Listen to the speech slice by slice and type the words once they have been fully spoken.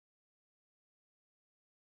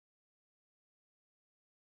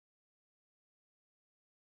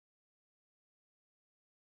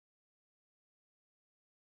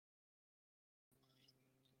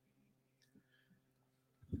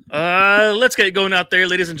Let's get going out there,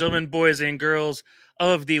 ladies and gentlemen, boys and girls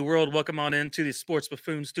of the world. Welcome on into the Sports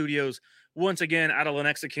Buffoon Studios once again out of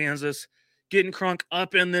Lenexa, Kansas. Getting crunk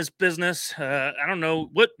up in this business. I don't know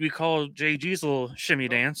what we call JG's little shimmy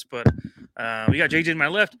dance, but we got JG to my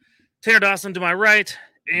left, Tanner Dawson to my right,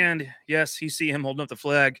 and yes, you see him holding up the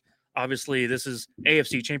flag. Obviously, this is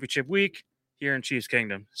AFC Championship Week here in Chiefs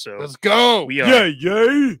Kingdom. So let's go. We are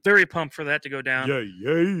Yay! very pumped for that to go down.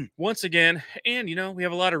 Yay! Once again, and we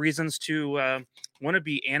have a lot of reasons to want to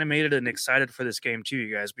be animated and excited for this game too,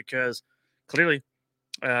 you guys, because clearly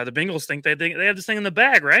the Bengals think they have this thing in the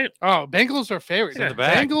bag, right? Oh, Bengals are favorites. Yeah, The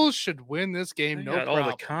Bengals should win this game. They No got problem.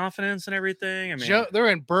 all the confidence and everything. I mean, they're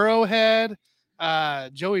in Burrowhead.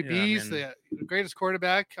 Joey Yeah, B's, man. the greatest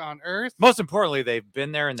quarterback on earth. Most importantly, they've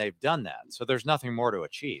been there and they've done that, so there's nothing more to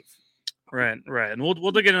achieve. right, and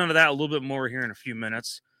we'll get into that a little bit more here in a few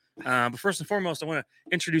minutes. But first and foremost, I want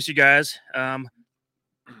to introduce you guys. How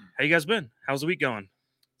you guys been? How's the week going?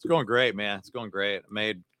 It's going great, man. It's going great.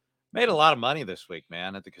 Made a lot of money this week,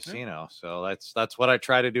 man, at the casino. So that's what I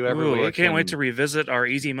try to do every week. I can't wait and to revisit our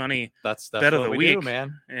easy money That's bet of what the we do, week,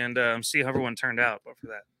 man. and see how everyone turned out. But for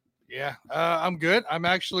that, Yeah, I'm good. I'm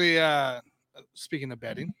actually, speaking of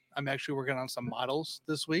betting, I'm actually working on some models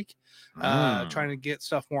this week, trying to get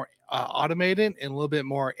stuff more automated and a little bit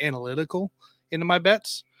more analytical into my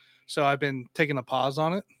bets. So I've been taking a pause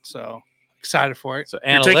on it. So excited for it. So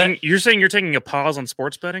you're saying you're taking a pause on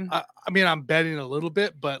sports betting? I mean, I'm betting a little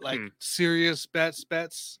bit, but like Hmm. serious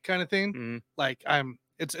bets kind of thing. Mhm. Like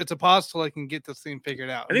it's a pause till I can get this thing figured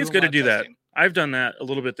out. I think it's good to do that. I've done that a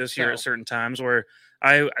little bit this year at So- certain times where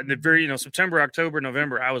the very, September, October,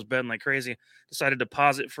 November, I was betting like crazy, decided to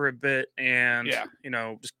pause it for a bit and, Yeah.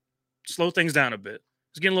 just slow things down a bit.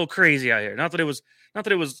 It's getting a little crazy out here. Not that it was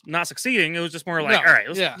not succeeding. It was just more like, No, all right,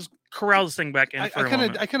 let's yeah. just corral this thing back in for a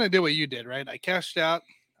moment. I kind of did what you did, right? I cashed out.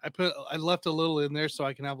 I left a little in there so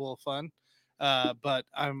I can have a little fun. But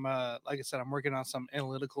I'm like I said, I'm working on some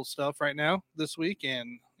analytical stuff right now this week,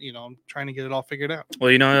 and I'm trying to get it all figured out.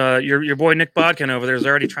 Well, your boy Nick Bodkin over there is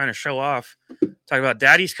already trying to show off. Talk about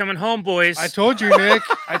daddy's coming home, boys. I told you, Nick.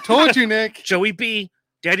 I told you, Nick. Joey B,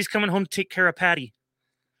 daddy's coming home to take care of Patty.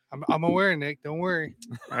 I'm aware, Nick. Don't worry.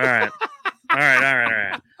 All right. All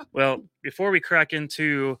right. Well, before we crack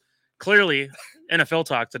into clearly NFL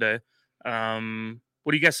talk today, what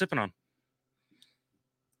are you guys sipping on?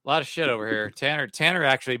 A lot of shit over here. Tanner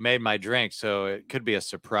actually made my drink, so it could be a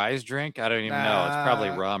surprise drink. I don't even know. It's probably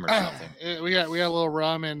rum or something. We got a little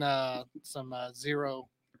rum and some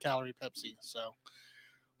 0-calorie Pepsi. So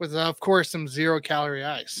with of course some 0-calorie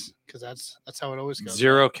ice, because that's how it always goes.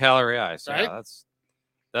 0-calorie ice. Right? Yeah,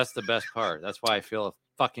 that's the best part. That's why I feel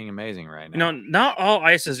fucking amazing right now. Not all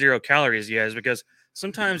ice is 0 calories, you guys, because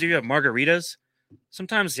sometimes you have margaritas,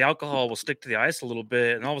 sometimes the alcohol will stick to the ice a little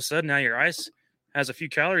bit, and all of a sudden now your ice has a few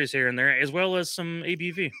calories here and there, as well as some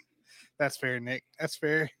ABV. That's fair, Nick. That's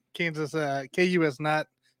fair. Kansas KU has not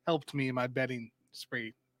helped me in my betting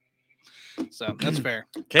spree. So that's fair.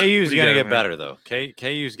 KU's What do you going to got, get man? better, though.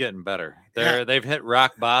 KU's getting better. Yeah. They've hit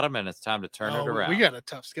rock bottom, and it's time to turn it around. We got a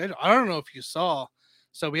tough schedule. I don't know if you saw.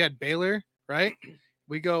 So we had Baylor, right?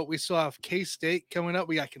 We still have K-State coming up.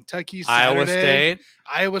 We got Kentucky, Saturday. Iowa State.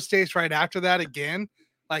 Iowa State's right after that again.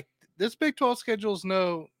 Like this Big 12 schedule is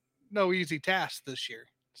no easy task this year.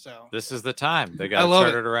 So This is the time. They I got to love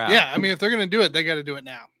turn it around. Yeah, I mean, if they're going to do it, they got to do it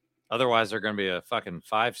now. Otherwise, they're going to be a fucking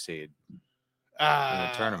 5 seed in the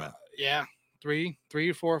tournament. Yeah, 3,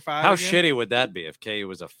 4, 5. How again. shitty would that be if KU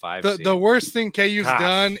was a 5 seed? The worst thing KU's Gosh.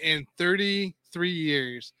 done in 33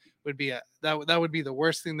 years would be that would be the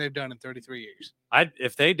worst thing they've done in 33 years.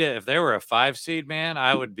 If they were a 5 seed, man,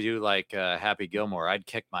 I would do like Happy Gilmore. I'd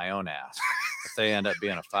kick my own ass if they end up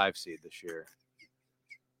being a 5 seed this year.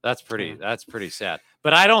 That's pretty sad.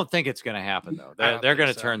 But I don't think it's going to happen though. I don't They're think going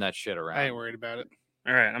to so. turn that shit around. I ain't worried about it.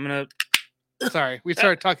 All right, I'm gonna. Sorry, we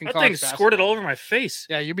started talking That college thing basketball. squirted all over my face.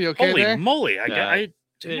 Yeah, you'll be okay Holy there. moly! Yeah.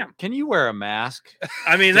 Damn. Can you wear a mask?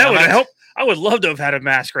 I mean, that Damn would it. help. I would love to have had a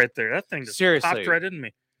mask right there. That thing just Seriously. popped right in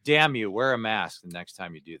me. Damn you, wear a mask the next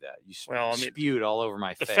time you do that. You Well, I mean, spewed all over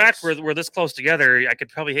my The face. fact we're this close together, I could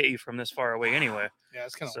probably hit you from this far away anyway. Yeah,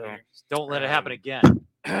 it's kind of So- weird. Don't let it happen Um, again.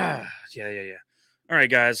 Yeah. All right,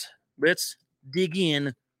 guys, let's dig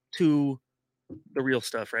in to the real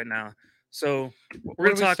stuff right now. So What we're are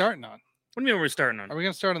gonna we talk. starting on? What do you mean we're starting on? Are we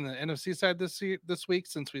going to start on the NFC side this week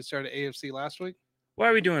since we started AFC last week? Why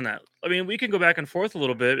are we doing that? I mean, we can go back and forth a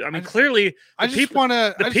little bit. I mean, just- clearly I the just people, want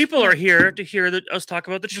to. the people are here to hear us talk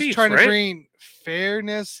about the just Chiefs, trying right? to bring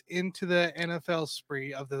fairness into the NFL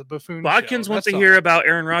spree of the buffoon. Bodkins show. wants That's to hear all. about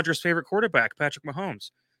Aaron Rodgers' favorite quarterback, Patrick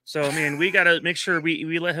Mahomes. So I mean, we got to make sure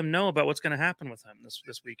we let him know about what's going to happen with him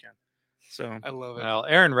this weekend. So I love it. Well,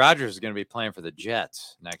 Aaron Rodgers is going to be playing for the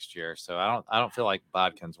Jets next year, so I don't feel like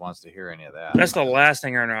Bodkins wants to hear any of that. That's the last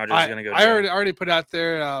thing Aaron Rodgers is going to go. I already put out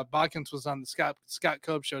there. Bodkins was on the Scott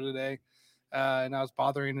Cope show today, and I was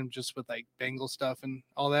bothering him just with like Bengal stuff and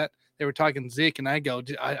all that. They were talking Zeke, and I go,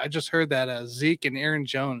 I just heard that Zeke and Aaron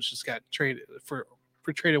Jones just got traded for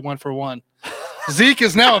traded 1-for-1. Zeke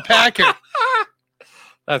is now a Packer.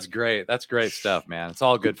 That's great. That's great stuff, man. It's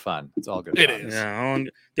all good fun. It's all good fun. It is. Yeah,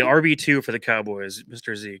 the RB2 for the Cowboys,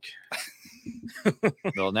 Mr. Zeke.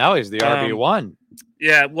 Well, now he's the RB1.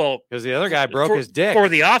 Yeah, well, because the other guy broke his dick. For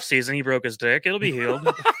the offseason, he broke his dick. It'll be healed.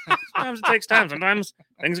 Sometimes it takes time. Sometimes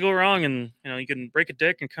things go wrong, and you can break a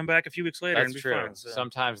dick and come back a few weeks later. That's and be true. Fine, so.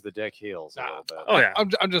 Sometimes the dick heals a little bit. Oh yeah,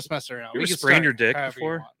 I'm just messing around. You ever sprained your dick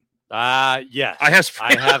before? Yes. I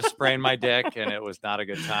have sprained my dick, and it was not a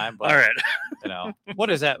good time. But, all right. What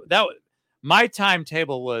is that? My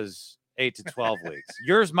timetable was 8 to 12 weeks.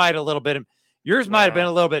 Yours might have been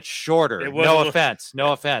a little bit shorter. No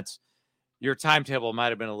offense. Your timetable might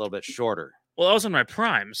have been a little bit shorter. Well, I was in my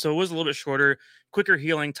prime, so it was a little bit shorter, quicker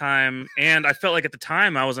healing time, and I felt like at the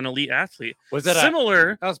time I was an elite athlete. Was it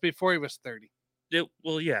similar? That was before he was 30.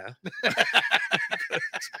 Well, yeah.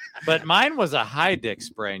 But mine was a high dick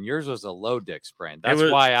sprain. Yours was a low dick sprain. That's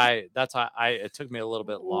why it took me a little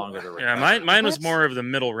bit longer to recover. Yeah, mine was more of the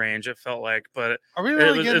middle range, it felt like, but are we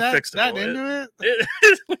really getting that into it?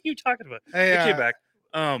 What are you talking about? Hey, came back.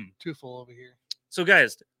 Twofull over here. So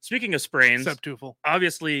guys, speaking of sprains, except Twofull.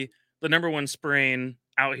 Obviously the number one sprain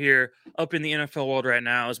out here up in the NFL world right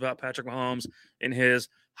now is about Patrick Mahomes and his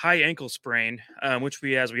high ankle sprain, which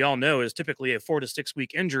as we all know, is typically a 4 to 6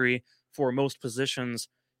 week injury for most positions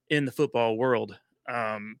in the football world.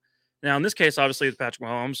 Now, in this case, obviously, with Patrick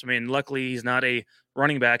Mahomes, I mean, luckily he's not a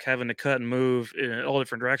running back having to cut and move in all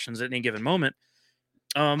different directions at any given moment.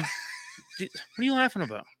 What are you laughing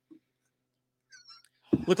about?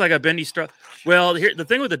 Look like a bendy struck. Well, here the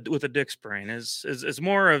thing with the dick sprain is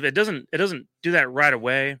more of it doesn't do that right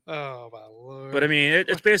away. Oh my Lord! But I mean,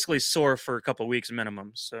 it's basically sore for a couple of weeks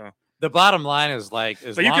minimum. So the bottom line is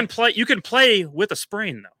you can play with a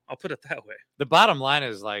sprain though. I'll put it that way. The bottom line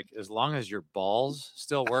is as long as your balls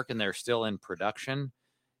still work and they're still in production,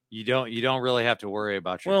 you don't really have to worry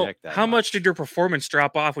about your dick. How much did your performance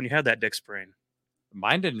drop off when you had that dick sprain?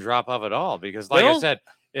 Mine didn't drop off at all because, like I said.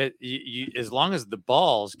 As long as the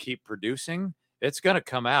balls keep producing, it's going to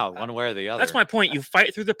come out one way or the other. That's my point. You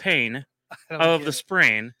fight through the pain of the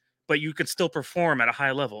sprain, but you could still perform at a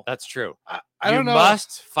high level. That's true. You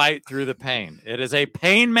must fight through the pain. It is a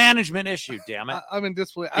pain management issue, damn it. I'm in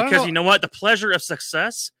disbelief. Because you know what? The pleasure of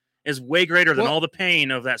success is way greater than all the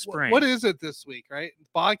pain of that sprain. What is it this week, right?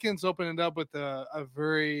 Bodkins opened it up with a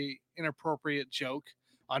very inappropriate joke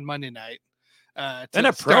on Monday night.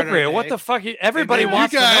 Inappropriate. What the fuck? Everybody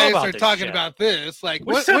wants to know about this. You guys are talking about this. Like,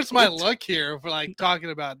 what's my look here for like talking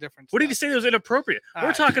about different stuff? What did you say that was inappropriate?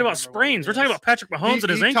 We're talking about sprains. We're talking about Patrick Mahomes and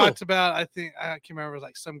his ankle. He talked about, I can't remember,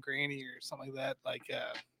 like some granny or something like that. Like,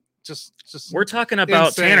 just. We're talking about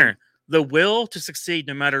insane. Tanner, the will to succeed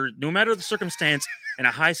no matter the circumstance in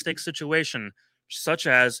a high stakes situation, such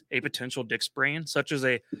as a potential dick sprain, such as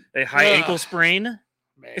a high ankle sprain.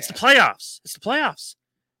 Man. It's the playoffs.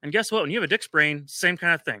 And guess what? When you have a dick sprain, same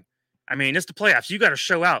kind of thing. I mean, it's the playoffs. You got to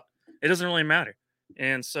show out. It doesn't really matter.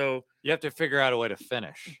 And so you have to figure out a way to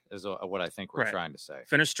finish is what I think we're trying to say.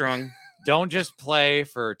 Finish strong. Don't just play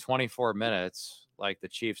for 24 minutes like the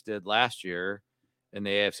Chiefs did last year in the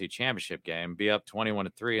AFC Championship game, be up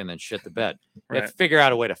 21-3 and then shit the bed. You have to figure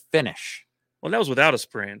out a way to finish. Well, that was without a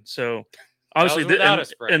sprain. So obviously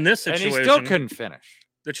in this situation, and he still couldn't finish.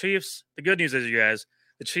 The Chiefs, the good news is, you guys,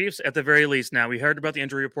 the Chiefs, at the very least, now we heard about the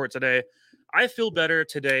injury report today. I feel better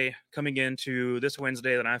today coming into this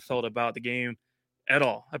Wednesday than I felt about the game at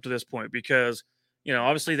all up to this point because,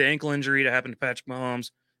 obviously the ankle injury that happened to Patrick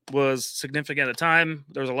Mahomes was significant at the time.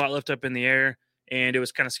 There was a lot left up in the air, and it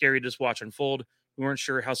was kind of scary to just watch unfold. We weren't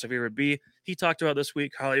sure how severe it would be. He talked about this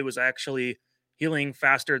week how it was actually healing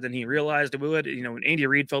faster than he realized it would. And Andy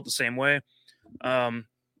Reid felt the same way. Yeah,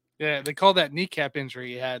 they call that kneecap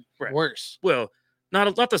injury he had worse. Well,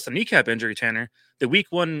 not just the kneecap injury, Tanner. The Week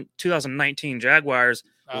 1 2019 Jaguars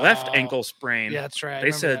left ankle sprain. Yeah, that's right.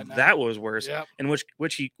 They said that was worse. Yep. In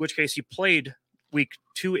which case he played Week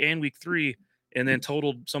 2 and Week 3 and then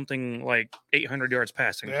totaled something like 800 yards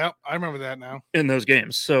passing. Yeah, I remember that now. In those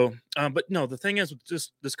games. So, but no, the thing is with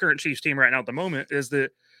this current Chiefs team right now at the moment is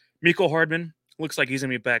that Mecole Hardman looks like he's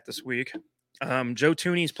going to be back this week. Joe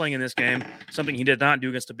Thuney's playing in this game, something he did not do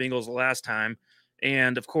against the Bengals the last time.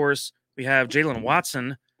 And, of course, we have Jalen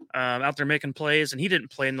Watson out there making plays, and he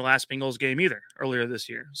didn't play in the last Bengals game either earlier this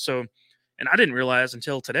year. So, and I didn't realize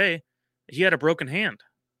until today he had a broken hand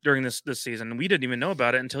during this season, and we didn't even know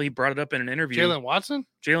about it until he brought it up in an interview. Jalen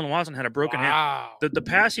Watson had a broken hand. The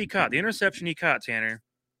pass he caught, the interception he caught, Tanner,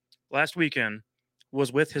 last weekend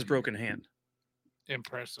was with his broken hand.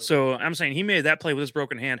 Impressive. So I'm saying he made that play with his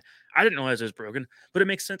broken hand. I didn't realize it was broken, but it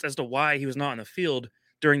makes sense as to why he was not in the field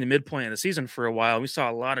during the midpoint of the season for a while. We saw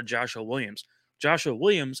a lot of Joshua Williams. Joshua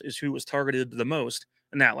Williams is who was targeted the most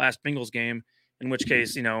in that last Bengals game, in which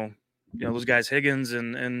case, those guys Higgins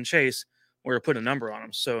and Chase were put a number on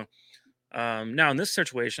him. So now in this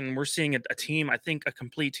situation, we're seeing a team, I think a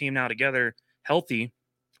complete team now together, healthy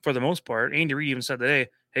for the most part. Andy Reid even said today,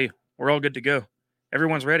 hey, we're all good to go.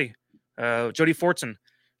 Everyone's ready. Jody Fortson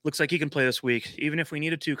looks like he can play this week. Even if we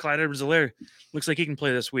needed to, Clyde Edwards-Helaire looks like he can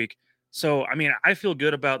play this week. So, I mean, I feel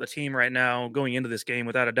good about the team right now going into this game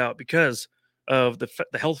without a doubt because of the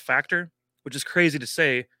health factor, which is crazy to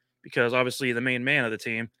say because obviously the main man of the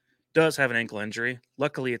team does have an ankle injury.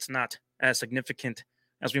 Luckily, it's not as significant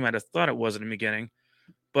as we might have thought it was in the beginning.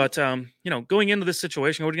 But, going into this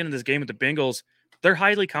situation, going into this game with the Bengals, they're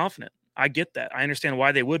highly confident. I get that. I understand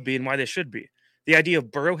why they would be and why they should be. The idea of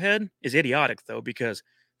Burrowhead is idiotic, though, because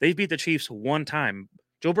they beat the Chiefs one time.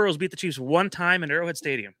 Joe Burrow's beat the Chiefs one time in Arrowhead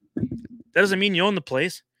Stadium. That doesn't mean you own the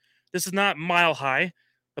place. This is not Mile High,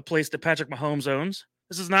 a place that Patrick Mahomes owns.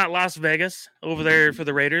 This is not Las Vegas over there for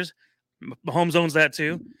the Raiders. Mahomes owns that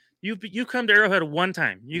too. You come to Arrowhead one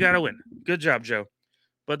time. You got to win. Good job, Joe.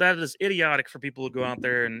 But that is idiotic for people to go out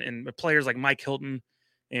there and players like Mike Hilton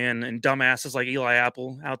and dumbasses like Eli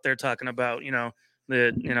Apple out there talking about,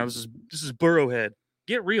 this is Burrowhead.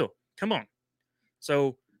 Get real. Come on.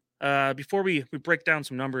 So before we break down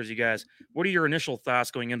some numbers, you guys, what are your initial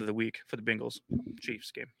thoughts going into the week for the Bengals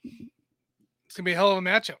Chiefs game? It's gonna be a hell of a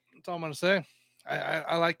matchup. That's all I'm gonna say.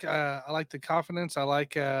 I like the confidence. I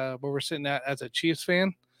like where we're sitting at as a Chiefs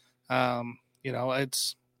fan.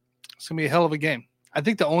 It's gonna be a hell of a game. I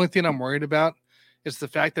think the only thing I'm worried about is the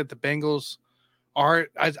fact that the Bengals are.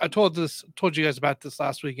 I told you guys about this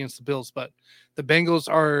last week against the Bills, but the Bengals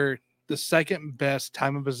are the second best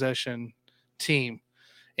time of possession team,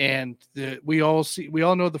 and we all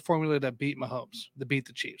know the formula that beat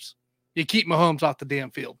the Chiefs. You keep Mahomes off the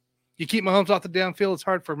damn field. It's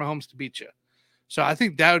hard for Mahomes to beat you. So I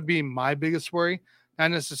think that would be my biggest worry.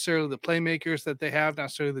 Not necessarily the playmakers that they have, not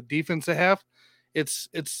necessarily the defense they have. It's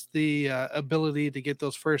the ability to get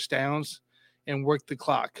those first downs and work the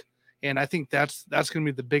clock. And I think that's going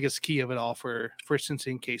to be the biggest key of it all for Cincy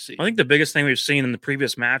and KC. I think the biggest thing we've seen in the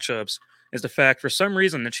previous matchups is the fact for some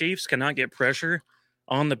reason the Chiefs cannot get pressure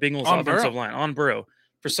on the Bengals offensive line, on Burrow.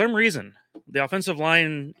 For some reason, the offensive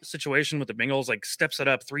line situation with the Bengals steps it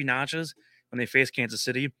up 3 notches when they face Kansas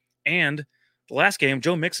City. And the last game,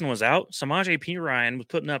 Joe Mixon was out. Samaje Perine was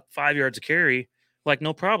putting up 5 yards a carry,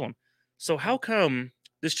 no problem. So how come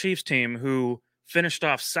this Chiefs team, who finished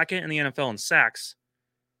off second in the NFL in sacks,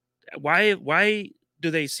 why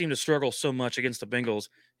do they seem to struggle so much against the Bengals?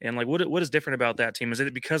 And what is different about that team? Is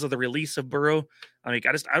it because of the release of Burrow? I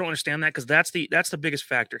don't understand that because that's the biggest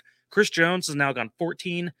factor. Chris Jones has now gone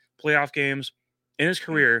 14 playoff games in his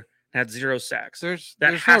career and had 0 sacks. There's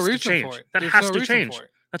no reason change. For it. That has to change.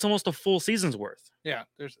 That's almost a full season's worth. Yeah,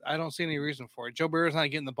 I don't see any reason for it. Joe Burrow's not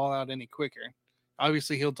getting the ball out any quicker.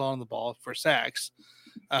 Obviously, he'll on the ball for sacks.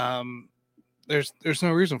 There's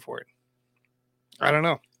no reason for it. I don't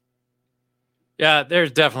know. Yeah,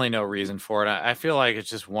 there's definitely no reason for it. I feel like it's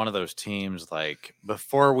just one of those teams,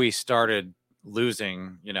 before we started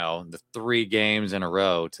losing, the 3 games in a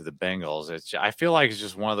row to the Bengals, I feel like it's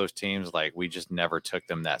just one of those teams, we just never took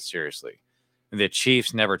them that seriously. The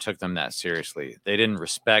Chiefs never took them that seriously. They didn't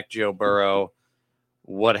respect Joe Burrow,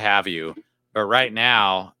 what have you. But right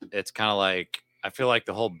now, it's kind of I feel like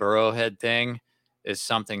the whole Burrowhead thing is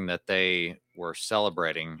something that they were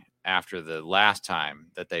celebrating after the last time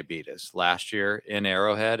that they beat us last year in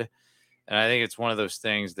Arrowhead. And I think it's one of those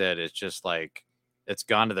things that it's just it's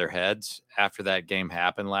gone to their heads after that game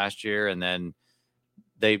happened last year. And then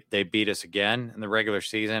they beat us again in the regular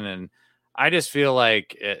season. And I just feel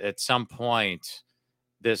like at some point,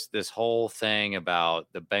 this whole thing about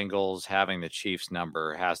the Bengals having the Chiefs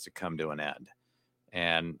number has to come to an end.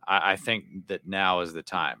 And I think that now is the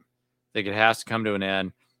time. I think it has to come to an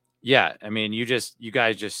end. Yeah, I mean, you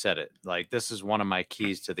guys just said it. This is one of my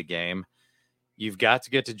keys to the game. You've got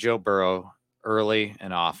to get to Joe Burrow early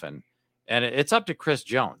and often. And it's up to Chris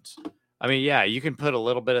Jones. I mean, yeah, you can put a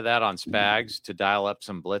little bit of that on Spags to dial up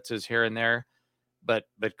some blitzes here and there. But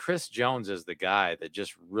Chris Jones is the guy that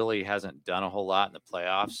just really hasn't done a whole lot in the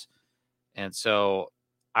playoffs. And so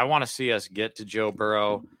I want to see us get to Joe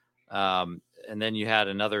Burrow. And then you had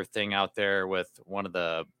another thing out there with one of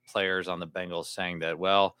the players on the Bengals saying that,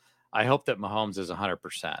 well, I hope that Mahomes is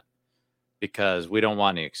 100% because we don't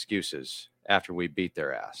want any excuses after we beat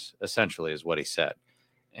their ass, essentially is what he said.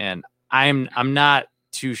 And I'm not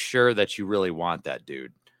too sure that you really want that,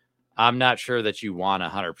 dude. I'm not sure that you want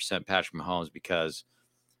 100% Patrick Mahomes because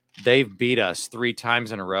they've beat us 3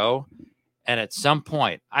 times in a row. And at some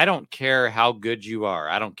point, I don't care how good you are.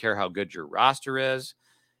 I don't care how good your roster is,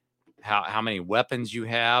 how many weapons you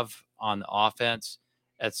have on the offense.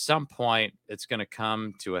 At some point, it's going to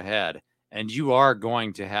come to a head, and you are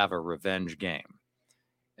going to have a revenge game.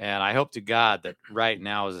 And I hope to God that right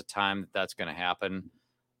now is a time that that's going to happen.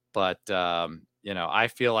 But, I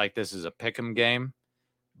feel like this is a pick'em game,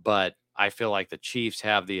 but I feel like the Chiefs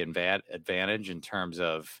have the advantage in terms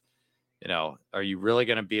of, are you really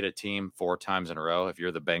going to beat a team 4 times in a row if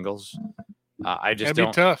you're the Bengals? That'd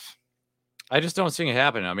be tough. I just don't see it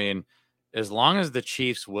happening. I mean, as long as the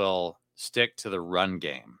Chiefs will stick to the run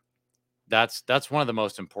game, that's one of the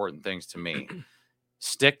most important things to me.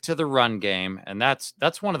 Stick to the run game, and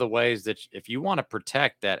that's one of the ways that if you want to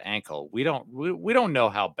protect that ankle, we don't know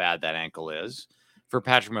how bad that ankle is for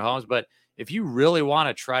Patrick Mahomes, but if you really want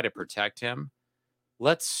to try to protect him,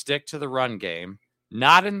 let's stick to the run game.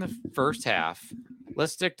 Not in the first half.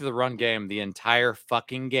 Let's stick to the run game the entire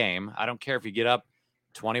fucking game. I don't care if you get up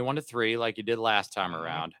 21-3 like you did last time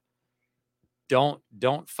around. Don't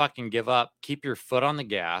fucking give up. Keep your foot on the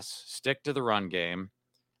gas. Stick to the run game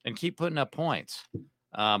and keep putting up points.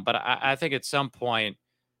 But I think at some point,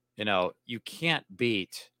 you can't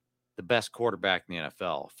beat the best quarterback in the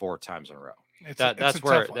NFL 4 times in a row.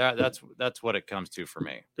 That's what it comes to for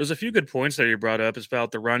me. There's a few good points that you brought up. It's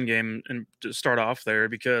about the run game, and to start off there,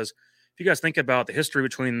 because if you guys think about the history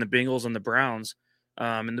between the Bengals and the Browns,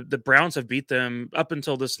 and the Browns have beat them up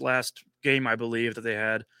until this last game, I believe that they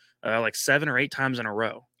had like 7 or 8 times in a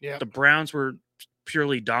row. Yeah, the Browns were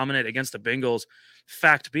purely dominant against the Bengals.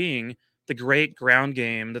 Fact being, the great ground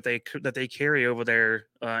game that they carry over there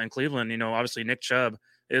in Cleveland. Obviously Nick Chubb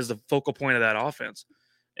is the focal point of that offense,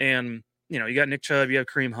 and you got Nick Chubb, you have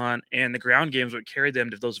Kareem Hunt, and the ground games would carry them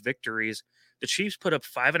to those victories. The Chiefs put up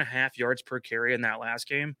 5.5 yards per carry in that last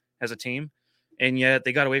game as a team, and yet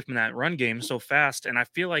they got away from that run game so fast. And I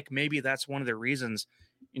feel like maybe that's one of the reasons,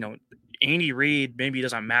 Andy Reid maybe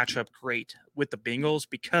doesn't match up great with the Bengals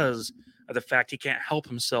because of the fact he can't help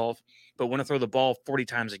himself but want to throw the ball 40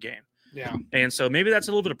 times a game. Yeah. And so maybe that's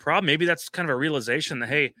a little bit of a problem. Maybe that's kind of a realization that,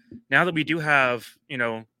 hey, now that we do have,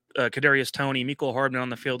 Kadarius Toney, Mecole Hardman on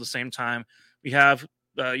the field at the same time, we have,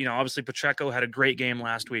 obviously Pacheco had a great game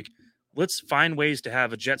last week. Let's find ways to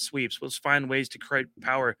have a jet sweeps. Let's find ways to create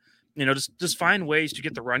power. Just find ways to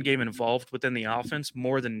get the run game involved within the offense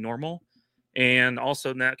more than normal. And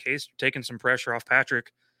also in that case, taking some pressure off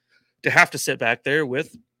Patrick to have to sit back there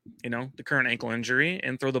with, the current ankle injury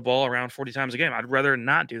and throw the ball around 40 times a game. I'd rather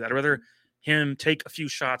not do that. I'd rather him take a few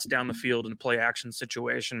shots down the field in a play action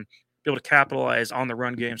situation, be able to capitalize on the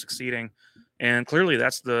run game succeeding. And clearly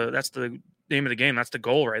that's the name of the game. That's the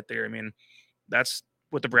goal right there. I mean, that's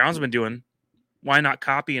what the Browns have been doing. Why not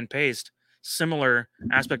copy and paste similar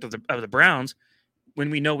aspect of the Browns when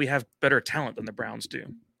we know we have better talent than the Browns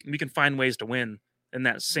do? We can find ways to win in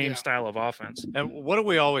that same style of offense. And what do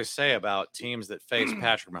we always say about teams that face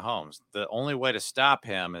Patrick Mahomes? The only way to stop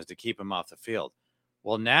him is to keep him off the field.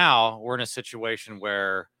 Well, now we're in a situation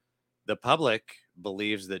where the public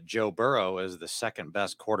believes that Joe Burrow is the second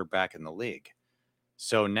best quarterback in the league.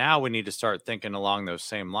 So now we need to start thinking along those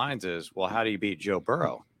same lines as, well, how do you beat Joe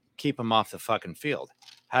Burrow? Keep him off the fucking field.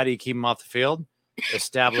 How do you keep him off the field?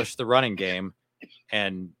 Establish the running game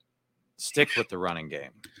and stick with the running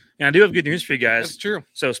game. And I do have good news for you guys. That's true.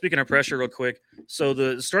 So speaking of pressure real quick, so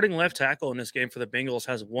the starting left tackle in this game for the Bengals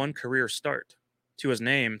has 1 career start to his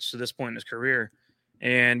name to this point in his career.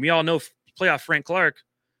 And we all know playoff Frank Clark.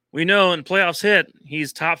 We know in playoffs hit,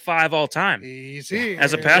 he's top 5 all time. Easy.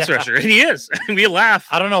 As a pass rusher. And he is. We laugh.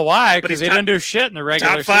 I don't know why, because he didn't do shit in the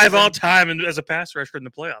regular top 5 season. all time as a pass rusher in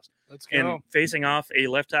the playoffs. Let's go. And facing off a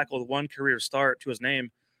left tackle with 1 career start to his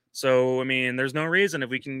name. So, I mean, there's no reason if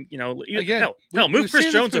we can, move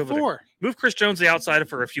Chris Jones over there. Move Chris Jones to the outside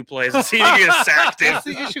for a few plays and see if he gets sacked. That's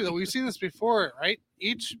the issue, though. We've seen this before, right?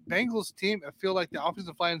 Each Bengals team, I feel like the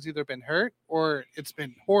offensive line's either been hurt or it's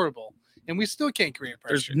been horrible, and we still can't create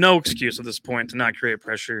pressure. There's no excuse at this point to not create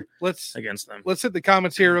pressure against them. Let's hit the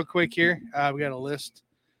comments here real quick here. We got a list.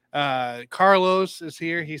 Carlos is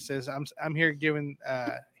here. He says, I'm here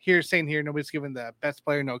saying nobody's giving the best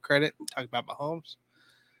player no credit. Talk about Mahomes.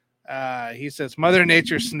 He says Mother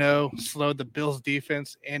Nature snow slowed the Bills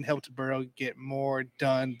defense and helped Burrow get more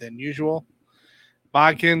done than usual.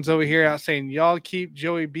 Bodkins over here out saying, y'all keep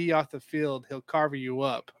Joey B off the field. He'll carve you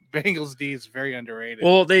up. Bengals D is very underrated.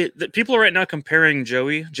 Well, the people are right now comparing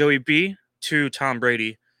Joey B to Tom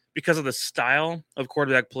Brady because of the style of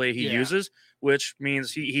quarterback play he uses, which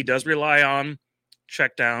means he does rely on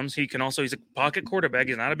checkdowns. He's a pocket quarterback.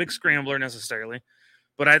 He's not a big scrambler necessarily,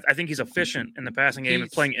 but I think he's efficient in the passing game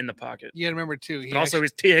and playing in the pocket. Yeah, remember too. But also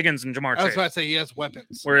he's T. Higgins and Jamar Chase. I was about to say he has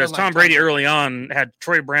weapons. Whereas Tom Brady early on had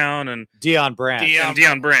Troy Brown and Deion Branch.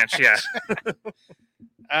 Deion Branch, yeah.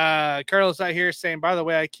 Carlos out here saying, by the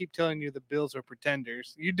way, I keep telling you the Bills are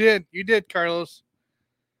pretenders. You did, Carlos.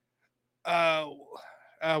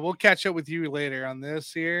 We'll catch up with you later on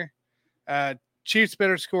this here. Chiefs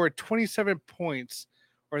better score 27 points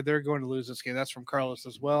or they're going to lose this game. That's from Carlos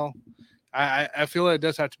as well. I feel it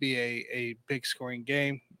does have to be a big scoring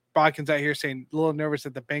game. Bodkins out here saying a little nervous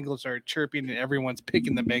that the Bengals are chirping and everyone's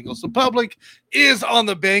picking the Bengals. The public is on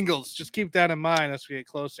the Bengals. Just keep that in mind as we get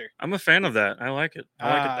closer. I'm a fan of that. I like it.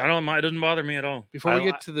 I don't mind. It doesn't bother me at all. Before we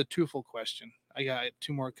get to the Tufel question, I got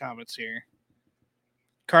 2 more comments here.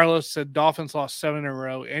 Carlos said Dolphins lost 7 in a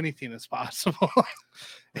row. Anything is possible.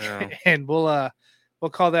 Yeah. And we'll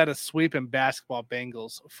call that a sweep in basketball.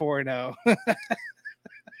 Bengals 4-0.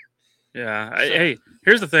 Yeah. Hey,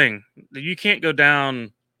 here's the thing. You can't go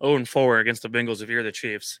down 0-4 against the Bengals if you're the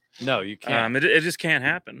Chiefs. No, you can't. It just can't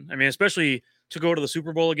happen. I mean, especially to go to the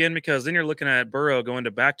Super Bowl again, because then you're looking at Burrow going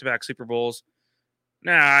to back-to-back Super Bowls.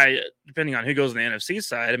 Now, depending on who goes on the NFC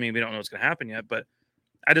side, I mean, we don't know what's going to happen yet, but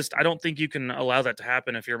I don't think you can allow that to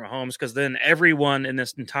happen if you're Mahomes, because then everyone in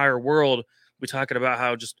this entire world will be talking about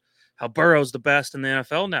how Burrow's the best in the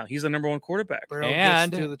NFL now. He's the number 1 quarterback.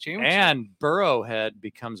 And Burrowhead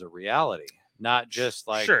becomes a reality. Not just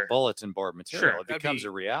like bulletin board material. It becomes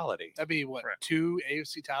a reality. That'd be what, 2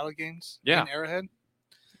 AFC title games in Arrowhead?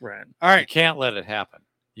 Right. All right. You can't let it happen.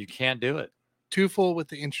 You can't do it. Tufel with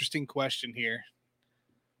the interesting question here.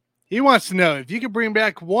 He wants to know if you could bring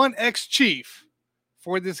back one ex-Chief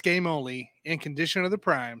for this game only in condition of the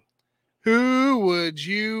prime, who would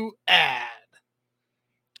you add?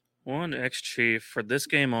 One ex-Chief for this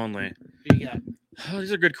game only. Who you got? Oh,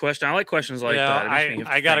 these are good questions. I like questions like that.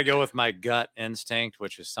 I got to go with my gut instinct,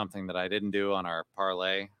 which is something that I didn't do on our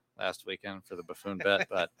parlay last weekend for the Buffoon bet.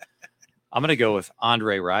 But I'm going to go with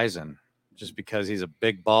Andre Rison just because he's a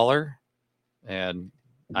big baller. And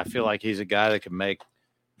I feel like he's a guy that can make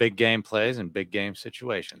big game plays in big game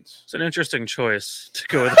situations. It's an interesting choice to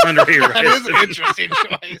go with Andre Rison. That is an interesting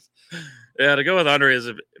choice. Yeah, to go with Andre is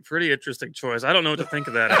a pretty interesting choice. I don't know what to think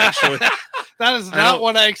of that, actually. That is not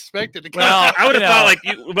what I expected to come. Well, I would have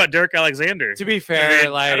thought about Derek Alexander. To be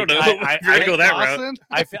fair, I don't know. I go that route.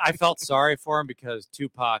 I felt sorry for him because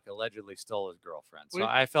Tupac allegedly stole his girlfriend. So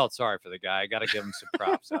I felt sorry for the guy. I got to give him some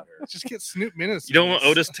props out here. Just get Snoop Minnis. You don't want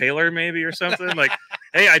Otis Taylor maybe or something? Like,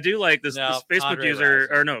 hey, I do like this Facebook Andre user.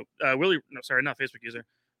 Rison. Or no, Willie. No, sorry, not Facebook user.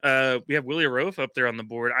 We have Willie Rofe up there on the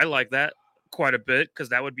board. I like that quite a bit because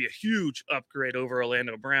that would be a huge upgrade over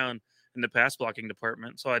Orlando Brown in the pass blocking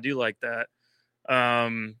department. So I do like that.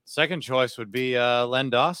 Second choice would be Len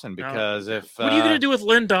Dawson because what are you going to do with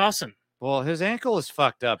Len Dawson? Well, his ankle is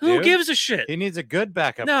fucked up. Who dude. gives a shit? He needs a good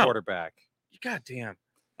backup quarterback. God damn.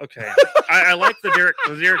 Okay, I like the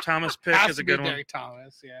Derek Thomas pick is a good one. Derek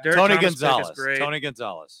Thomas, yeah. Tony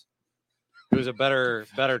Gonzalez, who's a better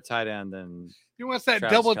tight end than. He wants that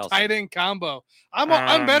Travis double Kelce. tight end combo.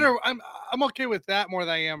 I'm better. I'm okay with that more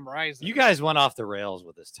than I am Rison. You guys went off the rails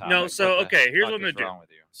with this topic. No, so okay, here's what I'm gonna do. Wrong with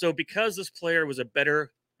you? So because this player was a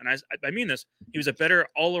better, and I mean this, he was a better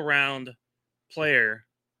all around player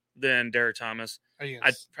than Derek Thomas.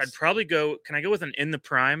 I'd probably go. Can I go with an in the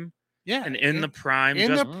prime? Yeah, in the prime,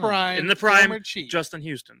 Justin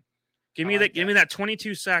Houston. Give me that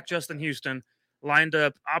 22 sack Justin Houston lined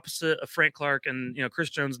up opposite of Frank Clark and Chris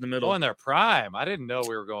Jones in the middle. Oh, in their prime. I didn't know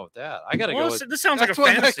we were going with that. I got to go with this sounds like a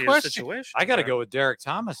fantasy situation. I got to go with Derek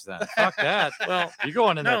Thomas then. Fuck that. Well, you're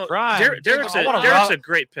going in their prime. Derek's a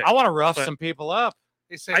great pick. I want to rough some people up.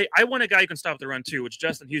 I want a guy who can stop the run too, which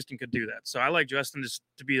Justin Houston could do that. So I like Justin just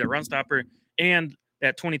to be the run stopper and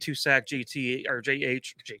that 22 sack JT.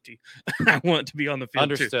 I want to be on the field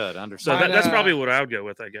Understood. So that's probably what I would go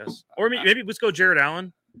with, I guess. Or maybe let's go Jared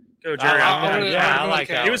Allen. I like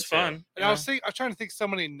that. It was fun. And I was trying to think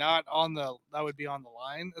somebody not on that would be on the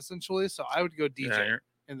line essentially. So I would go DJ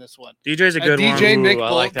in this one. DJ's a good one. DJ Nick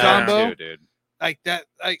Bolton like combo, too, dude. Like that,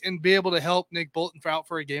 and be able to help Nick Bolton out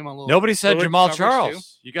for a game on a little. Nobody said Jamal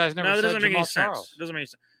Charles. You guys never said doesn't make Jamal any Charles. sense. It doesn't make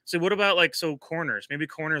sense. So what about corners? Maybe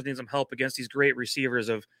corners need some help against these great receivers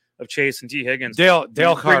of Chase and T. Higgins. Dale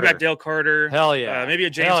Carter. Bring back Dale Carter. Hell yeah. Maybe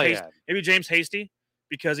James Hasty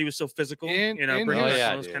because he was so physical. In bringing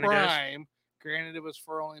those kind of guys. Granted, it was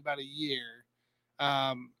for only about a year.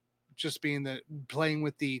 Just being playing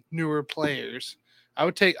with the newer players. I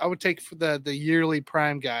would take for the yearly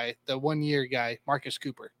prime guy, the 1 year guy, Marcus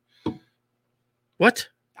Cooper. What?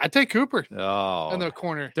 I'd take Cooper in Oh, the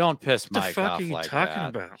corner. don't piss What the Mike fuck off are you like talking that.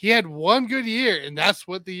 about? He had 1 good year, and that's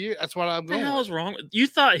what I'm What the going hell with. is wrong? You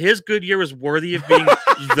thought his good year was worthy of being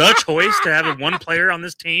the choice to have one player on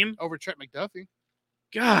this team? Over Trent McDuffie.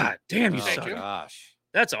 God damn, you Oh, suck. gosh.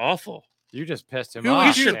 That's awful. You just pissed him Who off. He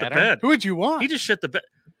would you- shit the Tanner. bed. Who would you want? He just shit the bed.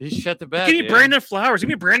 He shit the bed. Give me dude. Brandon Flowers. Give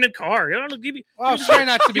me Brandon Carr. You know, give me Try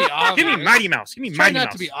not to be obvious. give me Mighty Mouse. Give me Try Mighty not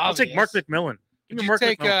Mouse. to be I'll take Mark obvious. McMillan. Give Would me you Mark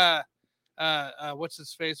take McMillan. what's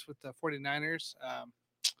his face with the 49ers?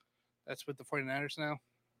 That's with the 49ers now.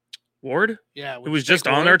 Ward, Yeah, who was just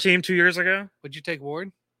on our team 2 years ago, Would you take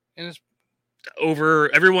Ward in his over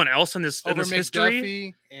everyone else in this over history?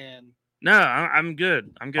 McDuffie and No, I'm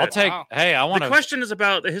good. I'm good. I'll take. Wow. Hey, I want The to. question is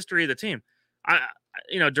about the history of the team.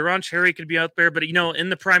 Duron Cherry could be out there, but in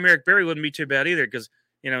the prime, Eric Berry wouldn't be too bad either because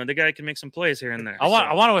the guy can make some plays here and there. I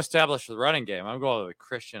want to establish the running game. I'm going with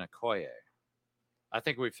Christian Okoye. I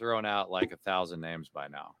think we've thrown out like 1,000 names by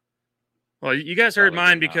now. Well, you guys heard Probably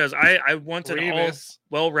mine good enough. because I wanted all Revis.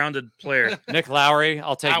 well-rounded player. Nick Lowry.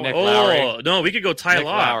 I'll take Nick Oh Lowry. no, we could go Ty Nick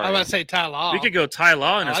Law. Lowry. I'm about to say Ty Law. We could go Ty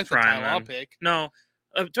Law in I his like the prime. Ty Law man. pick. No,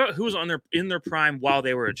 who was in their prime while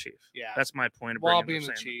they were a Chief? Yeah, That's my point of while bringing being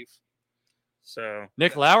the the same. Chief. So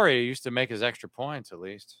Nick Lowry used to make his extra points at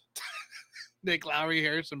least. Nick Lowry,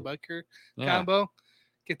 Harrison Butker Yeah. combo.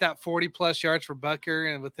 Get that 40+ yards for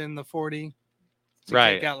Butker and within the 40.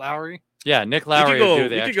 Right. Got Lowry. Yeah, Nick Lowry. we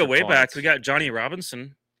could go way back. We got Johnny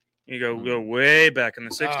Robinson. You go way back in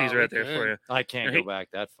the 60s Oh, right we there could. for you. I can't He- go back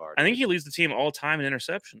that far. I think he leads the team all time in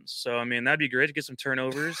interceptions. So I mean that'd be great to get some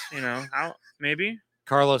turnovers. Maybe.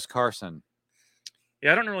 Carlos Carson.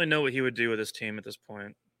 Yeah, I don't really know what he would do with his team at this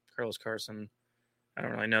point. Carlos Carson. I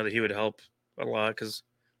don't really know that he would help a lot because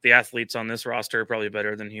the athletes on this roster are probably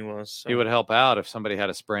better than he was. So. He would help out if somebody had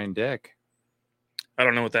a sprained dick. I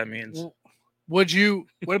don't know what that means. What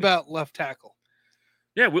about left tackle?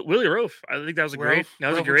 Yeah, Willie Roaf. I think that was a great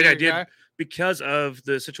Roaf idea guy? because of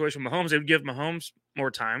the situation with Mahomes. They would give Mahomes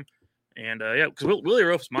more time, and because Willie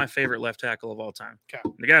Roaf is my favorite left tackle of all time. Okay.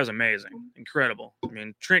 The guy was amazing, incredible. I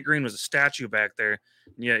mean, Trent Green was a statue back there.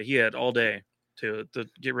 And yeah, he had all day to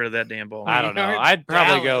get rid of that damn ball. I don't know. I'd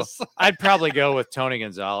probably go with Tony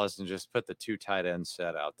Gonzalez and just put the 2 tight end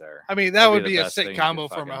set out there. I mean, that That'd would be be the a best thing sick you combo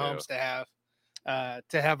could for fucking Mahomes to have.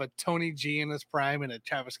 To have a Tony G in his prime and a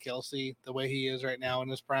Travis Kelce the way he is right now in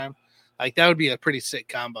his prime. Like, that would be a pretty sick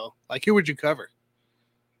combo. Like, who would you cover?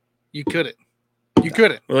 You couldn't.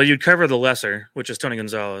 Well, you'd cover the lesser, which is Tony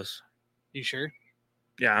Gonzalez. You sure?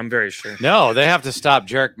 Yeah, I'm very sure. No, they have to stop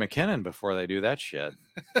Jerick McKinnon before they do that shit.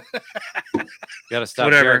 Got to stop.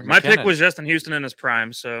 Whatever. Jerick My pick McKinnon. was Justin Houston in his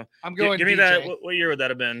prime. So I'm going give me DJ. that. What year would that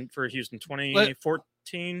have been for Houston?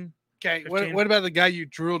 2014. Okay, 15. what about the guy you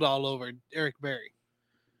drooled all over, Eric Berry?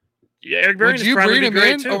 Yeah, Eric Berry in Would his you prime would bring be him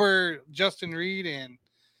great in too. over Justin Reed and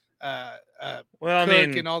Well, I Cook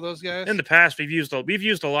mean, and all those guys? in the past we've used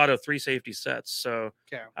a lot of 3 safety sets. So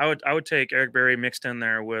Okay. I would take Eric Berry mixed in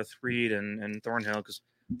there with Reed and Thornhill because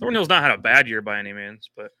Thornhill's not had a bad year by any means,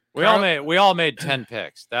 but We all made 10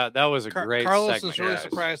 picks. That was a great Carlos segment. is really guys.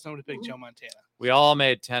 surprised nobody picked Joe Montana. We all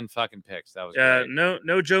made 10 fucking picks. That was great.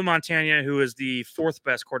 no Joe Montana, who is the 4th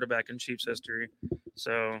best quarterback in Chiefs history.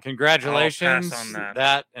 So Congratulations. I'll pass on that.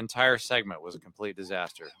 That entire segment was a complete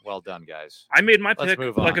disaster. Well done, guys. I made my Let's pick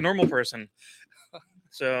move like on. a normal person.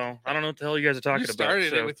 So I don't know what the hell you guys are talking You started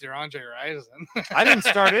about. it So, with your Andre Rison. I didn't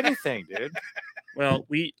start anything, dude. well,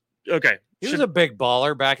 okay. He was a big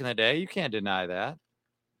baller back in the day. You can't deny that.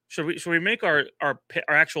 Should we make our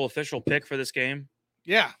actual official pick for this game?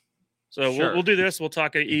 Yeah. So Sure. we'll do this. We'll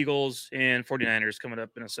talk Eagles and 49ers coming up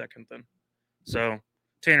in a second then. So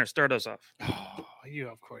Tanner, start us off. Oh,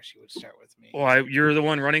 of course you would start with me. Well, you're the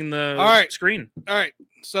one running the All right. screen. All right.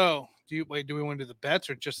 So do we want to do the bets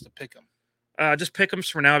or just to pick them? Just pick them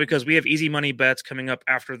for now because we have easy money bets coming up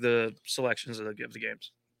after the selections of the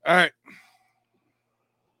games. All right.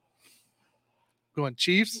 Going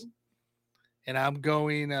Chiefs. And I'm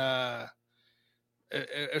going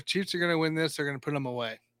if Chiefs are going to win this, they're going to put them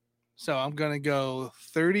away. So I'm going to go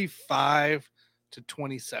 35-27.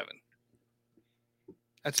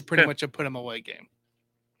 That's pretty much a put them away game.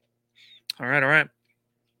 All right.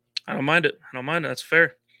 I don't mind it. That's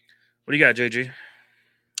fair. What do you got, JG?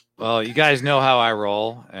 Well, you guys know how I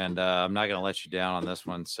roll, and I'm not going to let you down on this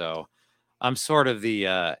one. So I'm sort of the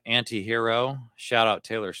anti-hero. Shout out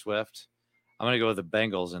Taylor Swift. I'm going to go with the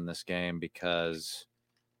Bengals in this game because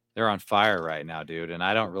They're on fire right now, dude. And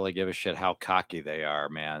I don't really give a shit how cocky they are,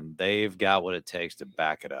 man. They've got what it takes to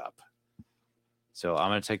back it up. So I'm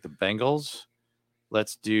going to take the Bengals.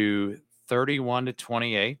 Let's do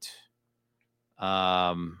 31-28.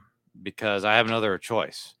 Because I have no other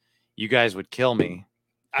choice. You guys would kill me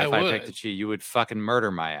if I picked the Chiefs. You would fucking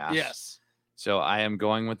murder my ass. Yes. So I am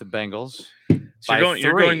going with the Bengals. So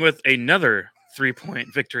you're going with another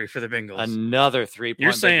 3-point victory for the Bengals. Another 3-point.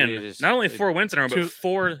 You're saying not only 4 wins in a row, but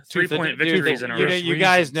 4 3-point victories in a row. You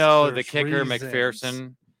guys know the kicker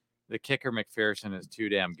McPherson. The kicker McPherson is too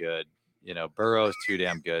damn good. Burrow's too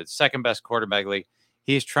damn good. Second best quarterback in the league.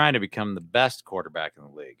 He's trying to become the best quarterback in the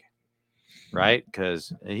league, right?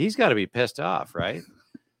 Because he's got to be pissed off, right?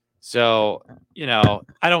 So,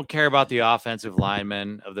 I don't care about the offensive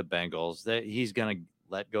lineman of the Bengals. That he's going to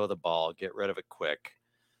let go of the ball, get rid of it quick.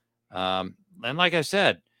 And like I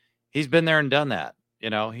said, he's been there and done that.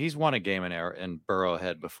 He's won a game in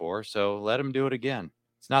Burrowhead before, so let him do it again.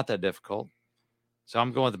 It's not that difficult. So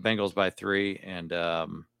I'm going with the Bengals by 3, and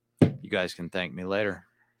you guys can thank me later.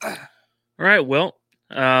 All right. Well,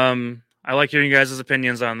 I like hearing you guys'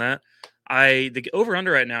 opinions on that. The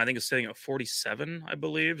over-under right now, I think is sitting at 47, I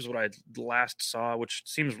believe, is what I last saw, which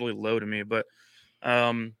seems really low to me. But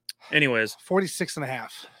anyways. 46.5.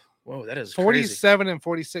 Whoa, that is 47 crazy. And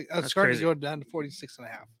 46. It's starting to go down to 46.5.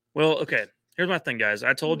 Well, okay. Here's my thing, guys.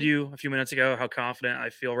 I told you a few minutes ago how confident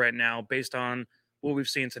I feel right now based on what we've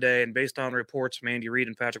seen today and based on reports from Andy Reid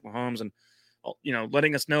and Patrick Mahomes and,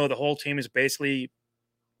 letting us know the whole team is basically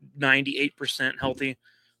 98% healthy.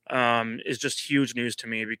 Is just huge news to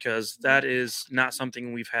me because that is not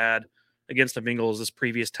something we've had against the Bengals this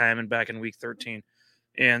previous time and back in week 13.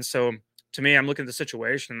 And so to me, I'm looking at the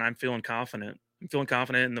situation and I'm feeling confident. I'm feeling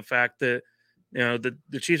confident in the fact that,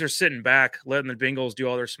 the Chiefs are sitting back, letting the Bengals do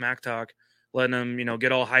all their smack talk, letting them,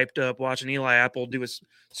 get all hyped up, watching Eli Apple do his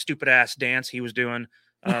stupid ass dance he was doing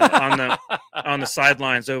on the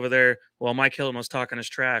sidelines over there while Mike Hilton was talking his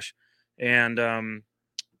trash. And,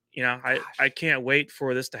 I can't wait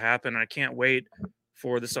for this to happen. I can't wait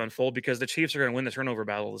for this to unfold because the Chiefs are going to win the turnover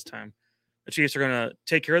battle this time. The Chiefs are going to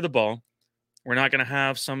take care of the ball. We're not going to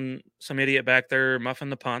have some idiot back there muffing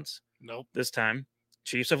the punts. Nope. This time.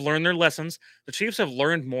 Chiefs have learned their lessons. The Chiefs have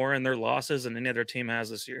learned more in their losses than any other team has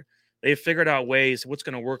this year. They've figured out ways what's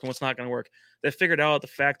going to work and what's not going to work. They've figured out the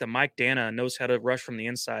fact that Mike Dana knows how to rush from the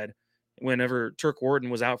inside. Whenever Turk Wharton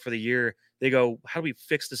was out for the year, they go, how do we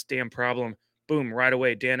fix this damn problem? Boom, right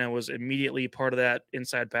away. Dana was immediately part of that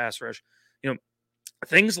inside pass rush.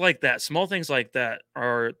 Things like that, small things like that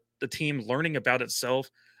are the team learning about itself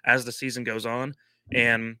as the season goes on.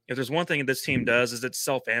 And if there's one thing this team does is it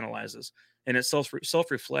self-analyzes and it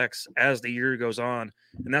self-reflects as the year goes on.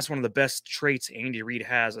 And that's one of the best traits Andy Reid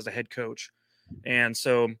has as a head coach. And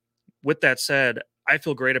so with that said, I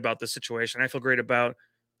feel great about this situation. I feel great about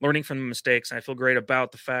learning from the mistakes. And I feel great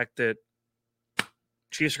about the fact that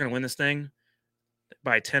Chiefs are going to win this thing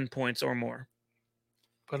by 10 points or more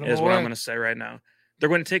is what I'm going to say right now. They're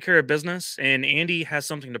going to take care of business, and Andy has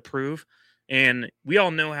something to prove. And we all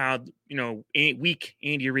know how, weak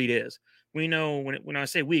Andy Reid is. We know when I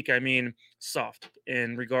say weak, I mean soft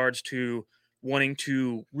in regards to wanting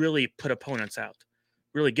to really put opponents out,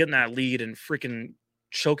 really getting that lead and freaking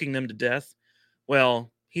choking them to death.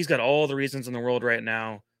 Well, he's got all the reasons in the world right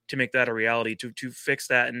now to make that a reality, to fix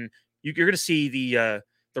that. And you're going to see the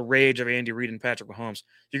rage of Andy Reid and Patrick Mahomes.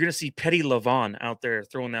 You're going to see Petty LaVon out there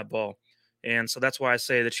throwing that ball. And so that's why I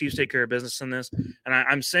say the Chiefs take care of business in this. And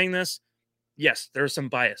I'm saying this, yes, there's some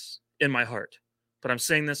bias in my heart, but I'm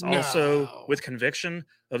saying this also with conviction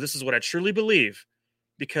of this is what I truly believe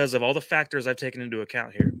because of all the factors I've taken into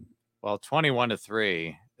account here. Well,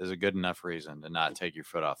 21-3 is a good enough reason to not take your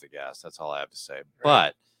foot off the gas. That's all I have to say. Right.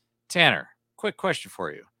 But Tanner, quick question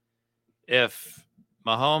for you. If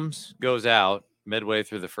Mahomes goes out midway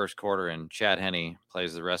through the first quarter and Chad Henne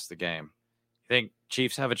plays the rest of the game, you think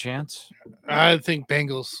Chiefs have a chance? I think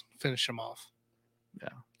Bengals finish them off. Yeah.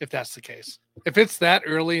 If that's the case. If it's that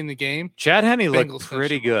early in the game. Chad Henne looked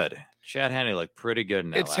pretty good. Chad Henne looked pretty good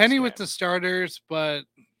in that It's Henne with the starters, but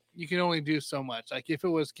you can only do so much. Like if it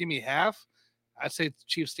was give me half, I'd say the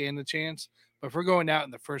Chiefs stand a chance. But if we're going out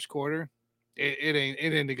in the first quarter, it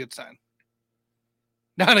ain't a good sign.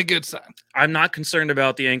 Not a good sign. I'm not concerned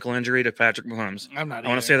about the ankle injury to Patrick Mahomes. I'm not. I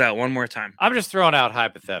want to say that one more time. I'm just throwing out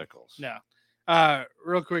hypotheticals. No.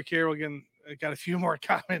 Real quick here, I got a few more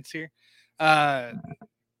comments here.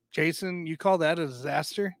 Jason, you call that a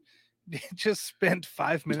disaster? You just spent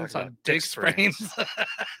 5 minutes on dick sprains.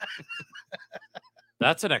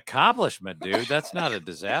 That's an accomplishment, dude. That's not a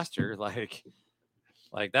disaster. Like,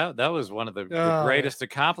 Like that was one of the greatest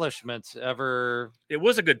accomplishments ever. It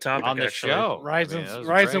was a good topic on the actually. show.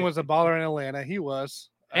 Ryzen was a baller in Atlanta. He was.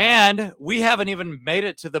 And we haven't even made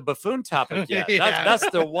it to the buffoon topic yet. Yeah. That's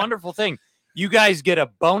the wonderful thing. You guys get a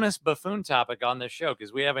bonus buffoon topic on this show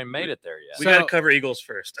because we haven't made it there yet. We got to cover Eagles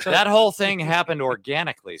first. That whole thing happened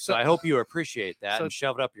organically, so I hope you appreciate that and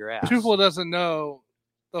shove it up your ass. Tufel doesn't know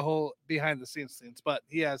the whole behind the scenes things, but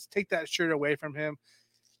he has take that shirt away from him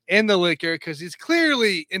and the liquor because he's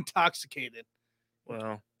clearly intoxicated.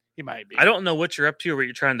 Well, he might be. I don't know what you're up to or what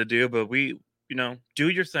you're trying to do, but do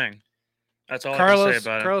your thing. That's all I can say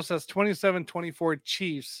about it. Carlos says 27-24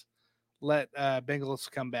 Chiefs let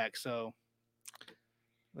Bengals come back. So,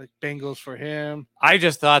 like Bengals for him. I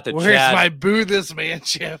just thought that where's my boo this man,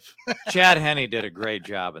 Chip? Chad Henne did a great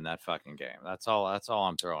job in that fucking game. That's all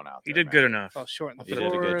I'm throwing out there. He did good enough. Oh, short in the He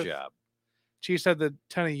did a good job. Chiefs had a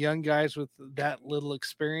ton of young guys with that little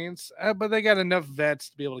experience, but they got enough vets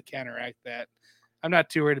to be able to counteract that. I'm not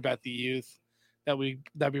too worried about the youth that we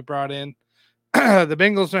brought in. The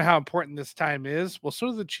Bengals know how important this time is. Well,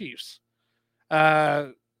 so do the Chiefs.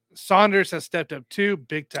 Saunders has stepped up too,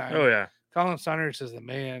 big time. Oh yeah, Colin Saunders is the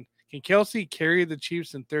man. Can Kelsey carry the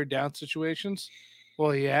Chiefs in third down situations?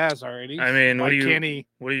 Well, he has already. I mean, what do you mean?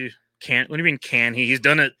 Can he? He's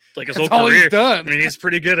done it like his whole career. He's done. I mean, he's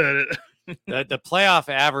pretty good at it. The playoff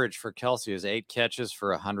average for Kelsey is 8 catches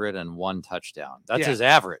for 101 touchdown. That's his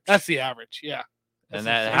average. That's the average, yeah. And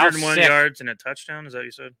that 101 yards and a touchdown. Is that what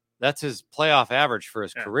you said? That's his playoff average for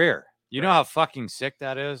his career. You know how fucking sick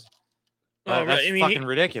that is? That's fucking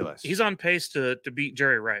ridiculous. He's on pace to beat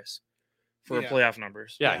Jerry Rice for playoff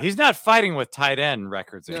numbers. Yeah, he's not fighting with tight end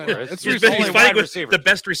records anymore. He's fighting with the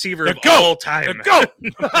best receiver of all time. Go!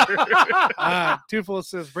 Tufel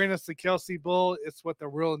says, bring us the Kelsey Bowl. It's what the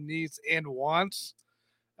world needs and wants.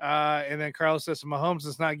 And then Carlos says, Mahomes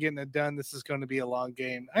is not getting it done. This is going to be a long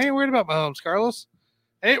game. I ain't worried about Mahomes, Carlos.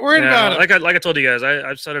 I ain't worried about it. Like I told you guys,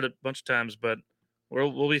 I've said it a bunch of times, but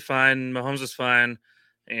we'll be fine. Mahomes is fine.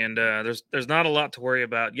 And there's not a lot to worry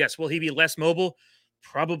about. Yes, will he be less mobile?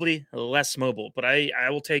 Probably less mobile. But I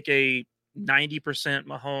will take a 90%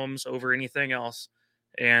 Mahomes over anything else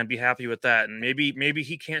and be happy with that. And maybe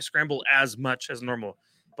he can't scramble as much as normal,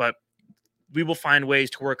 but we will find ways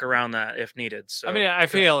to work around that if needed. So I mean, I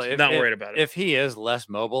feel not worried about it. If he is less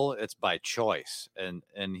mobile, it's by choice, and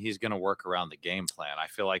he's going to work around the game plan. I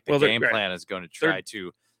feel like the game plan is going to try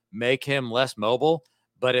to make him less mobile.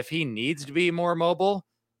 But if he needs to be more mobile,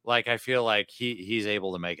 like I feel like he's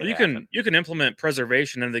able to make it happen. You can implement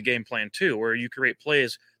preservation in the game plan too, where you create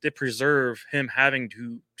plays that preserve him having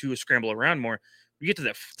to scramble around more. You get to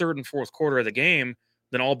that third and fourth quarter of the game,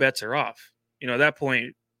 then all bets are off. At that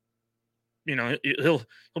point, he'll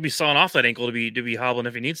be sawing off that ankle to be hobbling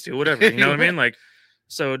if he needs to, whatever. You know what I mean? Like,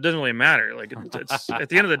 so it doesn't really matter. Like, it's at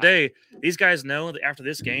the end of the day, these guys know that after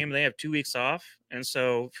this game they have 2 weeks off, and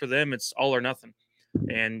so for them it's all or nothing.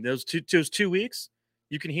 And those 2 weeks,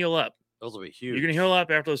 you can heal up. Those will be huge. You can heal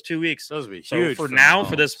up after those 2 weeks. Those will be So huge. for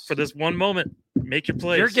this one moment, make your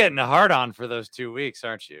plays. You're getting a hard on for those 2 weeks,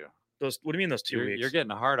 aren't you? What do you mean those 2 weeks? You're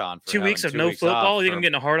getting a hard on for 2 weeks of no football. You're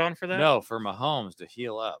getting a hard on for that? No, for Mahomes to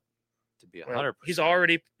heal up. To be 100%. He's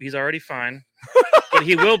already fine, but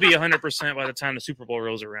he will be 100% by the time the Super Bowl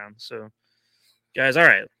rolls around. So, guys, all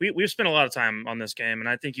right, we've spent a lot of time on this game, and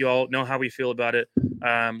I think you all know how we feel about it.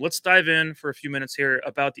 Let's dive in for a few minutes here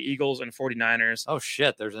about the Eagles and 49ers. Oh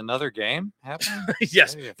shit, there's another game happening.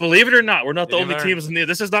 Yes, believe it or not, we're not the only teams in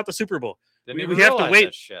this is not the Super Bowl. We have to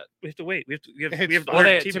wait. Shit. We have to wait. We have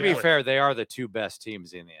to be fair, they are the 2 best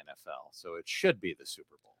teams in the NFL, so it should be the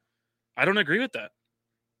Super Bowl. I don't agree with that.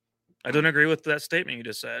 I don't agree with that statement you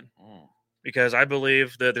just said, because I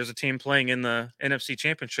believe that there's a team playing in the NFC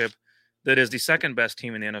Championship that is the second best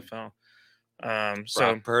team in the NFL.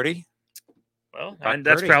 Brock Purdy. Well,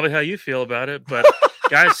 that's probably how you feel about it, but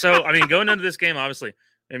guys. So I mean, going into this game, obviously,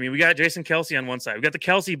 I mean, we got Jason Kelsey on one side. We got the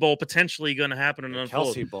Kelsey Bowl potentially going to happen in the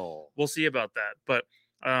Kelsey Bowl. We'll see about that, but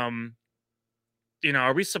are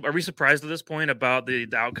we surprised at this point about the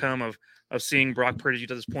outcome of seeing Brock Purdy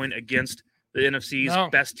to this point against the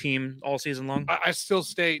NFC's best team all season long? I still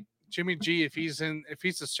state Jimmy G, if he's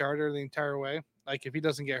a starter the entire way, like if he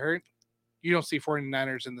doesn't get hurt, you don't see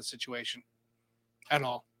 49ers in the situation at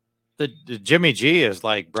all. The Jimmy G is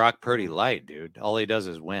like Brock Purdy light, dude. All he does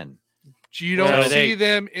is win. You don't see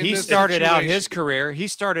them in this situation. He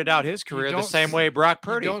started out his career the same way Brock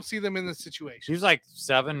Purdy. You don't see them in this situation. He's like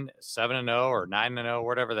 7-0 or 9-0,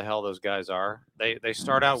 whatever the hell those guys are. They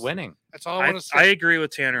start out winning. That's all I want to say. I agree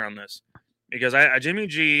with Tanner on this. Because Jimmy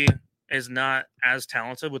G is not as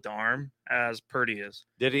talented with the arm as Purdy is.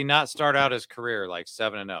 Did he not start out his career like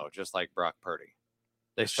 7-0, just like Brock Purdy?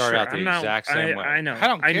 They started out the exact same way. I know. I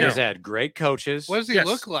don't care. Because they had great coaches. What does he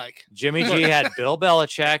look like? Jimmy G had Bill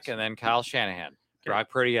Belichick and then Kyle Shanahan.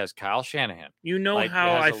 Brock Purdy has Kyle Shanahan. You know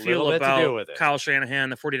how I feel about Kyle Shanahan,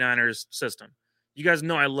 the 49ers system. You guys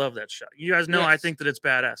know I love that shot. You guys know I think that it's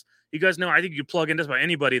badass. You guys know I think you plug in just about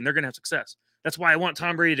anybody and they're going to have success. That's why I want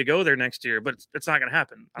Tom Brady to go there next year, but it's not going to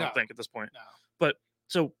happen, I don't think, at this point. No. But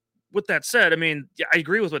so with that said, I mean, I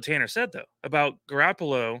agree with what Tanner said, though, about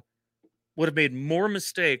Garoppolo would have made more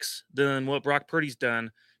mistakes than what Brock Purdy's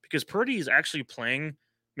done because Purdy is actually playing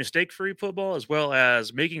mistake-free football as well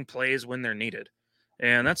as making plays when they're needed.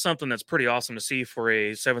 And that's something that's pretty awesome to see for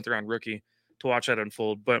a 7th-round rookie to watch that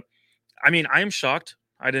unfold. But, I mean, I am shocked.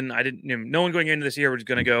 No one going into this year was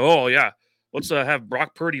going to go, oh, yeah, let's have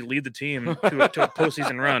Brock Purdy lead the team to a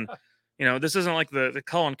postseason run. You know, this isn't like the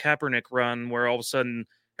Colin Kaepernick run where all of a sudden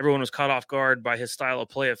everyone was caught off guard by his style of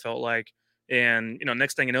play, it felt like. And, you know,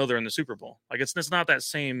 next thing you know, they're in the Super Bowl. Like, it's not that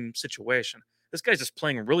same situation. This guy's just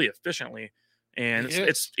playing really efficiently. And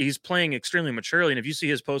he's playing extremely maturely. And if you see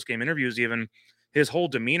his post-game interviews, even his whole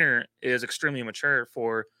demeanor is extremely mature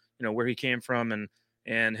for, you know, where he came from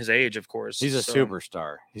and his age, of course. He's a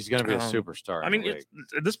superstar. He's going to be a superstar. I mean,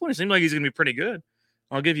 at this point, it seems like he's going to be pretty good.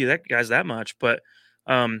 I'll give you that much. But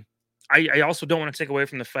I also don't want to take away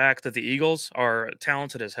from the fact that the Eagles are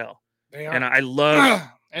talented as hell. They are. And I love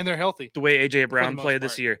and they're healthy. The way A.J. Brown played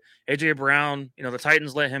this year. A.J. Brown, you know, the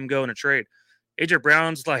Titans let him go in a trade. A.J.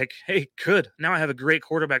 Brown's like, hey, good. Now I have a great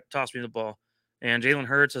quarterback to toss me the ball. And Jalen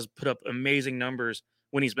Hurts has put up amazing numbers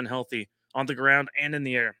when he's been healthy on the ground and in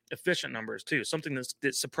the air. Efficient numbers, too. Something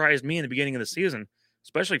that surprised me in the beginning of the season,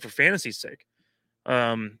 especially for fantasy's sake. You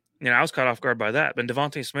know, I was caught off guard by that. But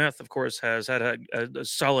Devontae Smith, of course, has had a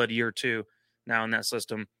solid year or two now in that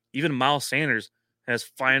system. Even Miles Sanders has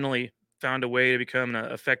finally found a way to become an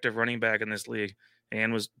effective running back in this league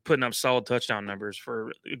and was putting up solid touchdown numbers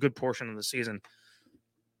for a good portion of the season.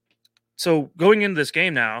 So going into this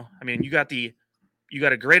game now, I mean, you got a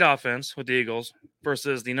great offense with the Eagles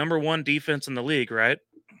versus the number 1 defense in the league, right?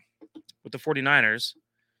 With the 49ers.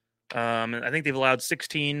 And I think they've allowed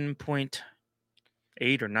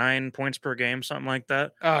 16.8 or 9 points per game, something like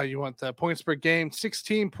that. Oh, you want the points per game?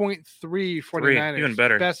 16.3 49ers. Even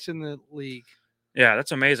better. Best in the league. Yeah,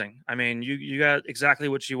 that's amazing. I mean, you got exactly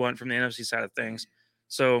what you want from the NFC side of things.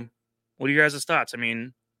 So what are your guys' thoughts? I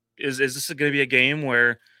mean, is this going to be a game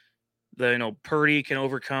where Purdy can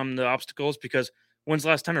overcome the obstacles? Because when's the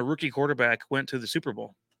last time a rookie quarterback went to the Super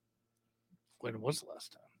Bowl? When was the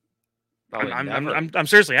last time? I'm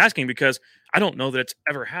seriously asking because I don't know that it's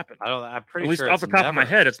ever happened. I'm pretty sure. At least off the top of my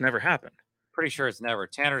head, it's never happened. Pretty sure it's never.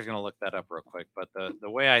 Tanner's going to look that up real quick. But the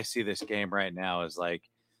way I see this game right now is like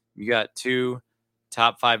you got 2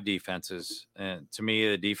 top 5 defenses, and to me,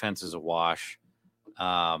 the defense is a wash.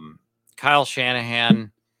 Kyle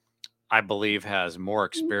Shanahan, I believe, has more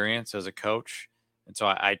experience as a coach. And so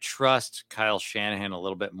I trust Kyle Shanahan a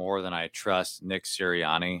little bit more than I trust Nick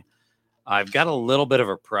Sirianni. I've got a little bit of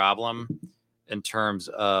a problem in terms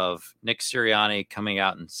of Nick Sirianni coming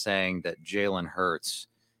out and saying that Jalen Hurts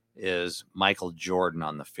is Michael Jordan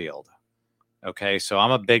on the field. Okay, so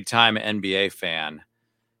I'm a big-time NBA fan.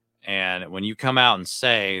 And when you come out and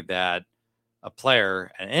say that a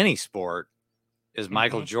player in any sport is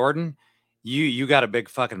Michael Jordan, you got a big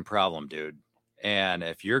fucking problem, dude. And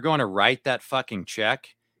if you're going to write that fucking check,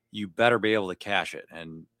 you better be able to cash it.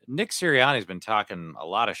 And Nick Sirianni's been talking a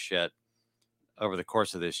lot of shit over the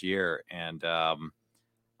course of this year. And I'm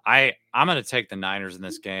going to take the Niners in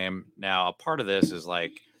this game. Now, a part of this is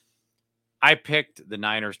like I picked the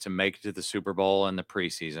Niners to make it to the Super Bowl in the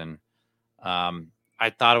preseason. I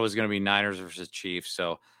thought it was going to be Niners versus Chiefs.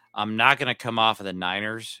 So I'm not going to come off of the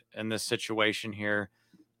Niners in this situation here.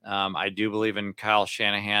 I do believe in Kyle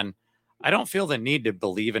Shanahan. I don't feel the need to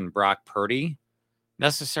believe in Brock Purdy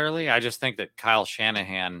necessarily. I just think that Kyle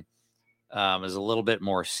Shanahan is a little bit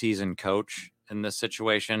more seasoned coach in this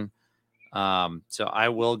situation. So I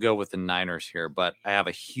will go with the Niners here, but I have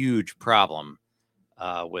a huge problem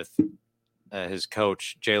with his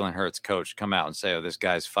coach, Jalen Hurts' coach, come out and say, oh, this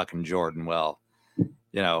guy's fucking Jordan. Well,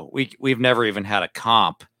 you know, we've never even had a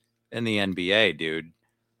comp in the NBA, dude,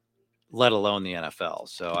 let alone the NFL.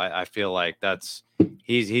 So I feel like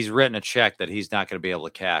he's written a check that he's not going to be able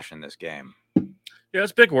to cash in this game. Yeah,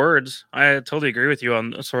 it's big words. I totally agree with you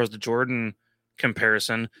on as far as the Jordan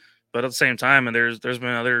comparison. But at the same time, and there's been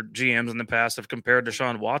other GMs in the past have compared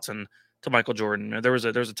Deshaun Watson to Michael Jordan. There was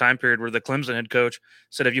a time period where the Clemson head coach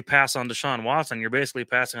said if you pass on Deshaun Watson, you're basically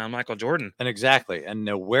passing on Michael Jordan. And exactly. And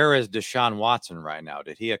where is Deshaun Watson right now?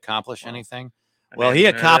 Did he accomplish anything? Well, he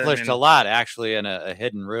accomplished a lot actually in a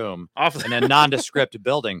hidden room in a nondescript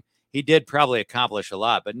building. he did probably accomplish a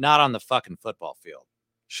lot, but not on the fucking football field.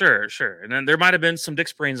 Sure. And then there might have been some dick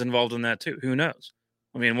sprains involved in that too. Who knows?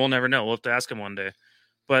 I mean, we'll never know. We'll have to ask him one day.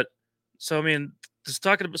 But so, I mean, just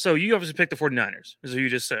talking about, so you obviously picked the 49ers, is what you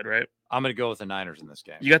just said, right? I'm going to go with the Niners in this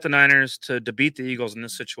game. You got the Niners to beat the Eagles in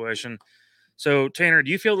this situation. So, Tanner,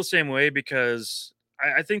 do you feel the same way? Because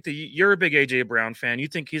I think that you're a big A.J. Brown fan. You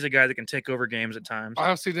think he's a guy that can take over games at times. I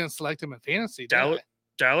obviously didn't select him in fantasy.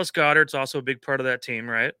 Dallas Goedert's also a big part of that team,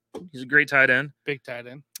 right? He's a great tight end. Big tight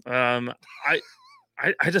end.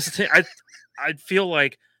 I just think I feel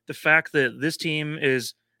like the fact that this team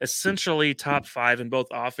is essentially top 5 in both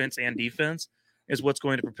offense and defense is what's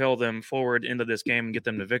going to propel them forward into this game and get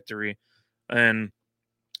them to victory. And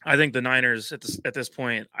I think the Niners at this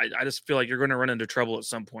point, I just feel like you're going to run into trouble at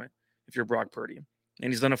some point if you're Brock Purdy.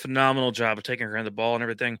 And he's done a phenomenal job of taking care of the ball and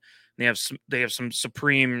everything. And they have some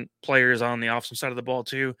supreme players on the offensive side of the ball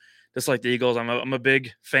too, just like the Eagles. I'm a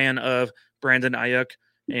big fan of Brandon Ayuk,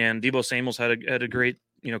 and Deebo Samuel's had a great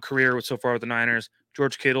career so far with the Niners.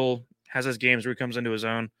 George Kittle has his games where he comes into his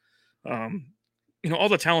own. All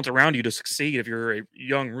the talent around you to succeed if you're a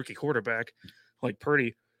young rookie quarterback like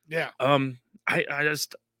Purdy. Yeah.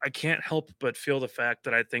 I can't help but feel the fact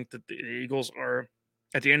that I think that the Eagles are,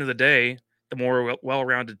 at the end of the day, the more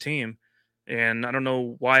well-rounded team. And I don't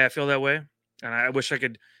know why I feel that way. And I wish I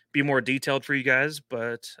could be more detailed for you guys,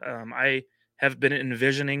 but I have been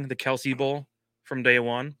envisioning the Kelsey Bowl from day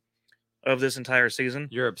one of this entire season.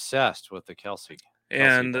 You're obsessed with the Kelsey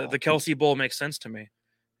and Bowl. The Kelsey Bowl makes sense to me.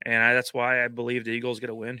 And that's why I believe the Eagles get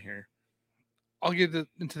a win here. I'll get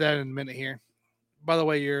into that in a minute here. By the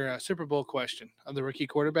way, your Super Bowl question of the rookie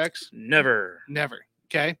quarterbacks? Never.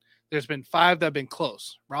 Okay. There's been 5 that have been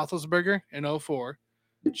close. Roethlisberger in 2004,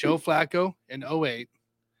 Joe Flacco in 2008,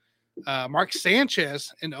 Mark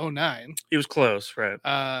Sanchez in 2009. He was close, right?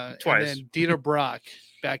 Twice. And then Dieter Brock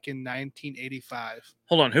back in 1985.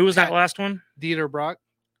 Hold on. Who was that last one? Dieter Brock.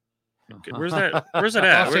 Okay, where's it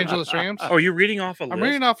at? Los Angeles Rams. Oh, are you reading off a list? I'm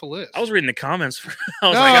reading off a list. I was reading the comments.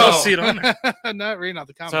 I don't see it on there. I'm not reading off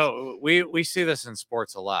the comments. So we see this in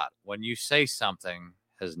sports a lot. When you say something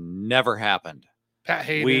has never happened, Pat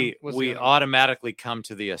Hayden we automatically come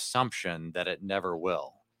to the assumption that it never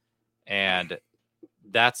will. And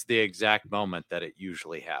that's the exact moment that it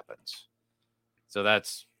usually happens. So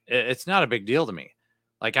it's not a big deal to me.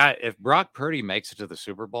 Like if Brock Purdy makes it to the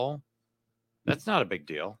Super Bowl, that's not a big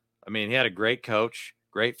deal. I mean, he had a great coach,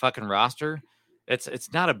 great fucking roster.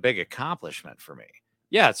 It's not a big accomplishment for me.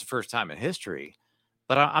 Yeah, it's the first time in history,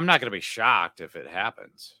 but I'm not going to be shocked if it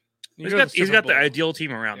happens. He's got the ideal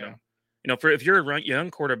team around him. If you're a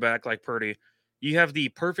young quarterback like Purdy, you have the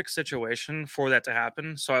perfect situation for that to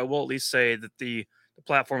happen. So I will at least say that the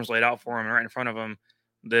platform's laid out for him right in front of him,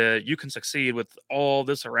 that you can succeed with all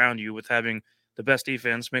this around you, with having the best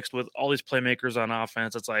defense mixed with all these playmakers on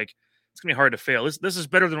offense. It's like, it's going to be hard to fail. This is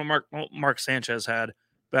better than what Mark Sanchez had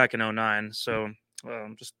back in 2009. So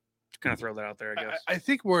just to kind of throw that out there, I guess. I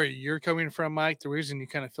think where you're coming from, Mike, the reason you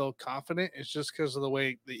kind of feel confident is just because of the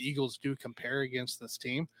way the Eagles do compare against this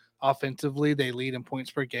team. Offensively, they lead in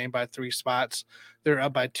points per game by 3 spots. They're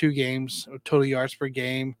up by 2 games, total yards per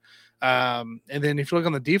game. And then if you look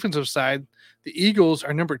on the defensive side, the Eagles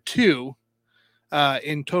are number 2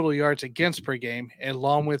 in total yards against per game,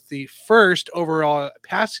 along with the first overall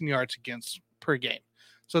passing yards against per game.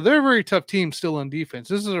 So they're a very tough team still on defense.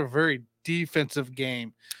 This is a very defensive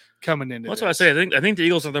game coming into. That's what I say. I think the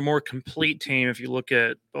Eagles are the more complete team if you look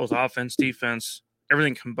at both offense, defense,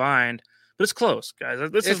 everything combined. But it's close,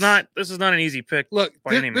 guys. This is not an easy pick. Look,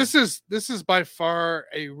 this is by far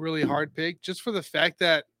a really hard pick, just for the fact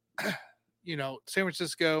that San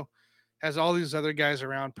Francisco has all these other guys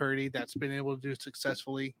around Purdy that's been able to do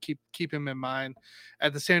successfully. Keep him in mind.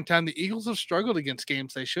 At the same time, the Eagles have struggled against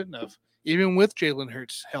games they shouldn't have, even with Jalen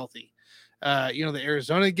Hurts healthy. The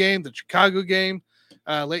Arizona game, the Chicago game,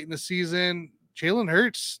 late in the season, Jalen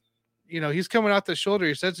Hurts, he's coming off the shoulder.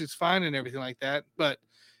 He says he's fine and everything like that. But,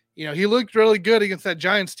 he looked really good against that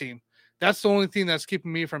Giants team. That's the only thing that's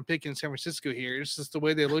keeping me from picking San Francisco here. It's just the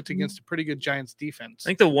way they looked against a pretty good Giants defense. I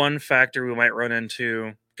think the one factor we might run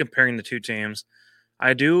into comparing the two teams,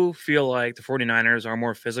 I do feel like the 49ers are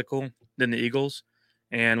more physical than the Eagles.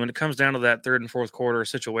 And when it comes down to that third and fourth quarter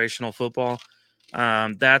situational football,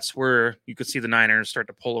 that's where you could see the Niners start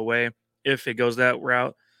to pull away if it goes that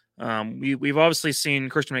route. We've obviously seen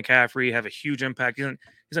Christian McCaffrey have a huge impact.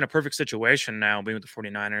 He's in a perfect situation now being with the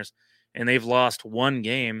 49ers. And they've lost one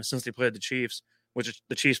game since they played the Chiefs, which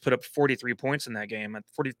the Chiefs put up 43 points in that game, at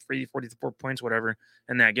 43, 44 points, whatever,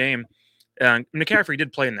 in that game. McCaffrey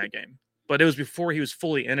did play in that game, but it was before he was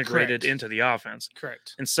fully integrated Correct. into the offense.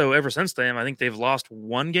 Correct. And so ever since then, I think they've lost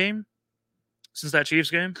one game since that Chiefs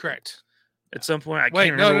game. Correct. At some point, I Wait,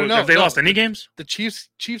 can't remember. no, Have they no. lost any games? The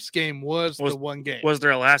Chiefs game was the one game. Was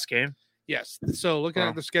their last game? Yes. So looking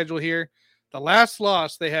at the schedule here, the last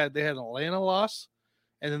loss they had an Atlanta loss,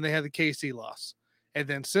 and then they had the KC loss. And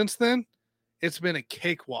then since then, it's been a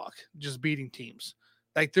cakewalk, just beating teams.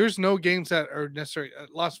 Like, there's no games that are necessary.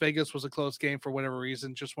 Las Vegas was a close game for whatever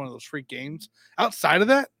reason, just one of those freak games. Outside of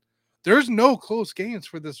that, there's no close games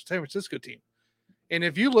for this San Francisco team. And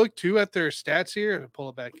if you look too at their stats here, I'll pull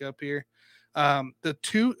it back up here.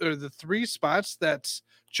 The three spots that's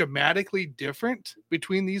dramatically different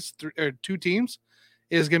between these two teams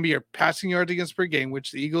is going to be your passing yards against per game,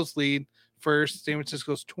 which the Eagles lead first, San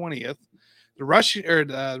Francisco's 20th. The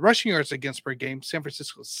rushing yards against per game, San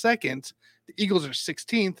Francisco's second. The Eagles are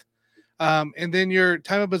 16th. And then your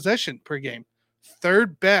time of possession per game.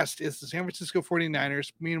 Third best is the San Francisco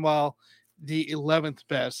 49ers. Meanwhile, the 11th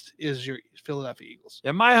best is your Philadelphia Eagles.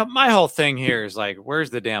 Yeah, my whole thing here is like, where's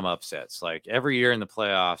the damn upsets? Like, every year in the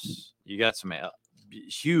playoffs, you got some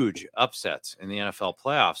huge upsets in the NFL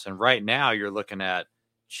playoffs. And right now you're looking at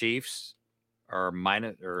Chiefs or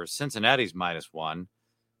Cincinnati's -1.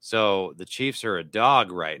 So the Chiefs are a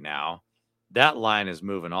dog right now. That line is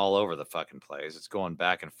moving all over the fucking place. It's going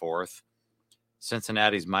back and forth.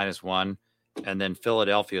 Cincinnati's -1, and then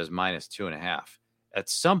Philadelphia's -2.5. At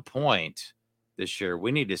some point this year,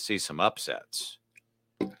 we need to see some upsets.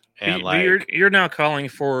 And you're now calling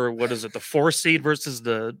for, what is it, the 4 seed versus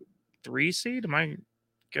the 3 seed? Am I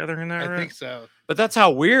gathering that right? I think so. But that's how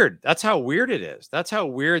weird it is. That's how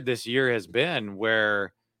weird this year has been,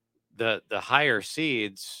 where the higher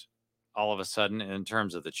seeds all of a sudden, in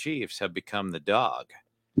terms of the Chiefs, have become the dog.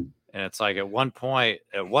 And it's like, at what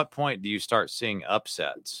point do you start seeing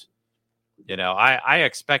upsets? You know, I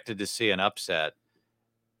expected to see an upset,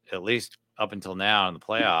 at least up until now in the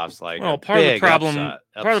playoffs. Like, well, part of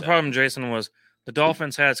the problem, Jason, was the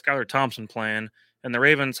Dolphins had Skylar Thompson playing, and the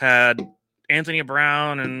Ravens had Anthony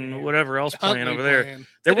Brown and whatever else playing over there.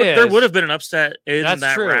 There would have been an upset in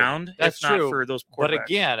that round. That's if not for those quarterbacks. But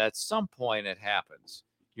again, at some point it happens.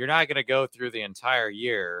 You're not going to go through the entire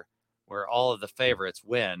year where all of the favorites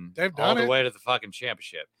win all the way to the fucking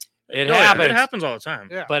championship. It happens. It happens all the time.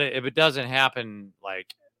 Yeah. But it doesn't happen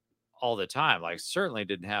like all the time. Like, certainly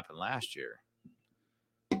didn't happen last year.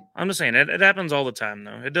 I'm just saying it happens all the time,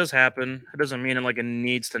 though. It does happen. It doesn't mean it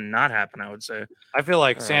needs to not happen, I would say. I feel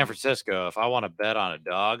like San Francisco, if I want to bet on a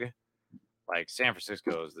dog, like San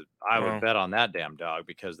Francisco I would bet on that damn dog,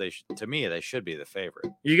 because they should be the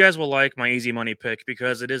favorite. You guys will like my easy money pick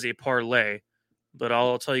because it is a parlay, but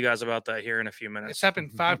I'll tell you guys about that here in a few minutes. It's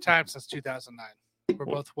happened 5 times since 2009, where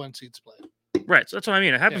both 1 seeds play. Right, so that's what I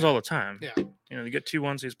mean. It happens all the time. Yeah, you get 2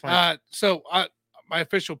 1 seeds playing. My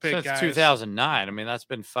official pick, since guys, 2009. I mean, that's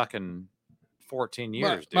been fucking 14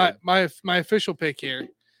 years, dude. My official pick here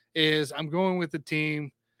is I'm going with the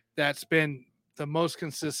team that's been the most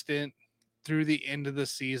consistent through the end of the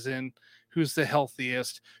season, who's the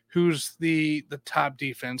healthiest, who's the top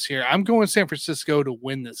defense here. I'm going San Francisco to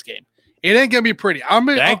win this game. It ain't gonna be pretty.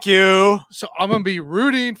 Thank you. So I'm gonna be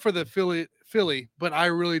rooting for the Philly, but I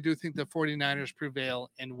really do think the 49ers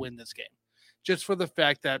prevail and win this game, just for the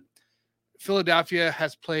fact that Philadelphia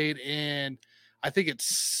has played in, I think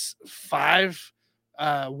it's 5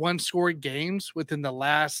 one-score games within the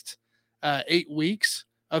last 8 weeks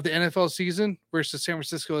of the NFL season, versus San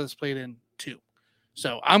Francisco has played in 2.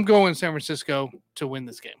 So I'm going San Francisco to win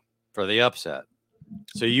this game. For the upset.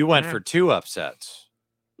 So you went for 2 upsets.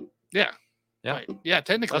 Yeah. Yeah. Right. Yeah,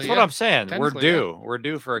 technically. That's what I'm saying. We're due. Yeah. We're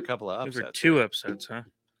due for a couple of upsets. For 2 upsets, huh?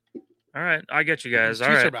 All right, I get you guys. All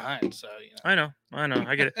Chiefs right, are behind, so I know,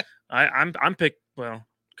 I get it. I'm picked. Well,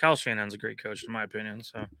 Kyle Shanahan's a great coach, in my opinion.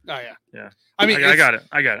 So, yeah. I mean, I got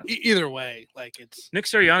it. Either way, like, it's Nick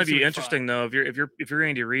Sirianni would be interesting though. If you're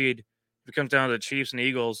Andy Reid, if it comes down to the Chiefs and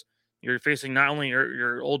Eagles, you're facing not only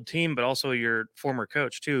your old team but also your former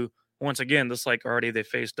coach too. Once again, just like already they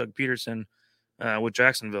faced Doug Peterson with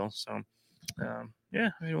Jacksonville. So, yeah,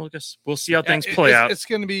 I mean, we'll see how things play out. It's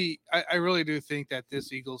going to be. I really do think that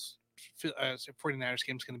this Eagles 49ers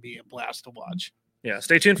game is going to be a blast to watch. Yeah,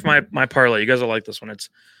 stay tuned for my parlay. You guys will like this one. It's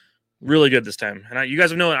really good this time. And you guys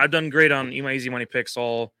have known I've done great on my easy money picks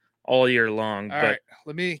all year long. All right,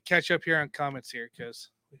 let me catch up here on comments here because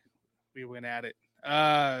we went at it.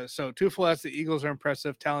 So Tufel, the Eagles are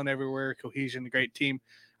impressive, talent everywhere, cohesion, great team.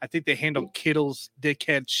 I think they handled Kittle's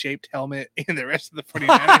dickhead-shaped helmet and the rest of the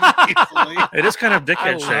 49ers easily. It is kind of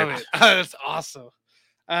dickhead-shaped. That's awesome.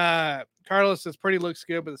 Carlos says Purdy looks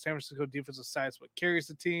good, but the San Francisco defensive side is what carries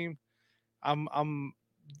the team. I'm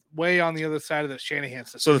way on the other side of the Shanahan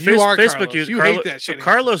system. So the Facebook user, you hate that. So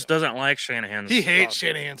Carlos doesn't like Shanahan's. He hates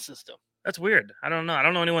Shanahan's system. That's weird. I don't know. I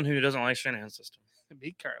don't know anyone who doesn't like Shanahan's system.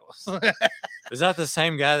 Beat Carlos. Is that the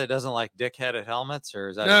same guy that doesn't like dick-headed helmets, or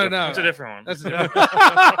is that no? That's a different one. That's a different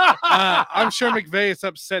one. I'm sure McVay is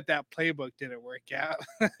upset that playbook didn't work out.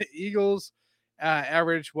 Eagles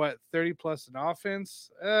average 30 plus in offense.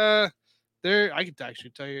 I could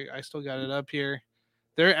actually tell you. I still got it up here.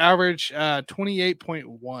 Their average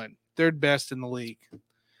 28.1, third best in the league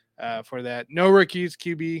for that. No rookies,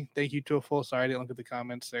 QB. Thank you to a full. Sorry, I didn't look at the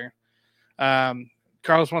comments there.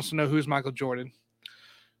 Carlos wants to know who's Michael Jordan.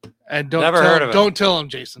 And don't tell him,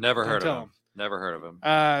 Jason. Never heard of him. Never heard of him.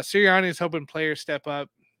 Sirianni is hoping players step up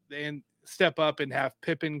and have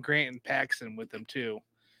Pippen, Grant, and Paxson with them too.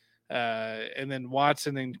 And then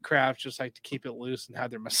Watson and Kraft just like to keep it loose and have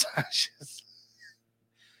their massages.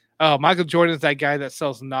 Oh, Michael Jordan's that guy that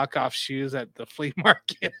sells knockoff shoes at the flea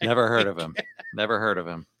market. Never heard of him. Never heard of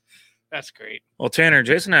him. That's great. Well, Tanner,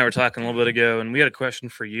 Jason and I were talking a little bit ago, and we had a question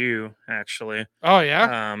for you, actually. Oh,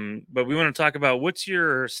 yeah? But we want to talk about what's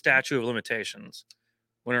your statute of limitations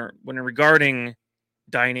when regarding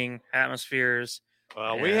dining atmospheres.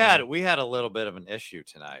 Well, we had a little bit of an issue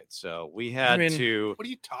tonight, so we had to. What are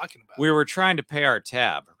you talking about? We were trying to pay our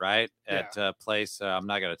tab, right, at a place I'm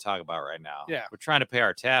not going to talk about right now. Yeah, we're trying to pay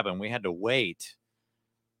our tab, and we had to wait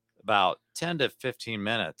about 10 to 15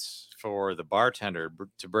 minutes for the bartender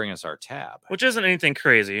to bring us our tab, which isn't anything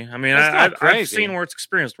crazy. I mean, I've seen where it's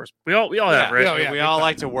experienced worse. We all have, right? We all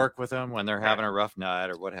like to work with them when they're having a rough night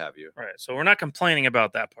or what have you. Right. So we're not complaining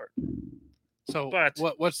about that part. So, but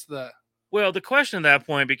what's the? Well, the question at that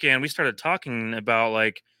point began. We started talking about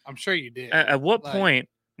like. I'm sure you did. At what point?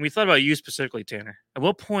 We thought about you specifically, Tanner. At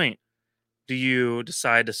what point do you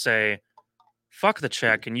decide to say, "Fuck the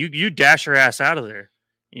check" and you dash your ass out of there?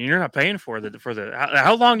 You're not paying for the.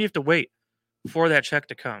 How long do you have to wait for that check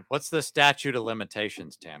to come? What's the statute of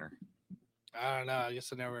limitations, Tanner? I don't know. I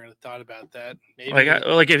guess I never really thought about that. Maybe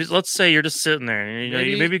if let's say you're just sitting there, and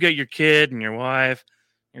you maybe get your kid and your wife.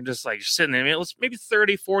 You're just like sitting there. Maybe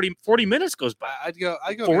 30, 40 minutes goes by. I go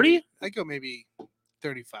 40. I go maybe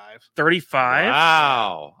 35. 35.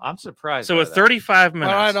 Wow, I'm surprised. So with 35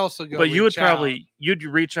 minutes, I'd also go. But you'd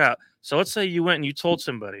reach out. So let's say you went and you told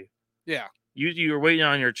somebody. Yeah. You were waiting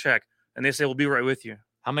on your check, and they say, "We'll be right with you."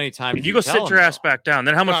 How many times? And you go sit your ass back down.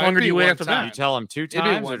 Then how much longer do you wait after that? You tell them 2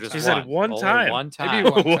 times, or just he said one time. One time.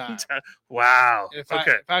 Maybe one time. Wow. If I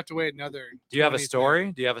have to wait another. Do you have a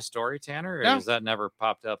story? Do you have a story, Tanner? Or no. Has that never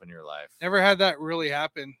popped up in your life? Never had that really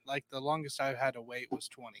happen. Like the longest I've had to wait was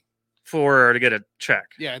 20. To get a check.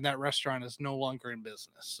 Yeah, and that restaurant is no longer in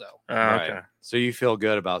business. So. Right. Okay. So you feel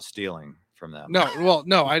good about stealing from them? No. Well,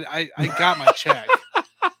 no. I got my check,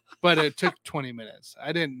 but it took 20 minutes.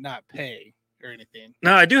 I did not pay. Or anything.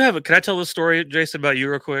 No, I do have Can I tell this story, Jason, about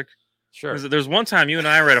you real quick? Sure. There's one time you and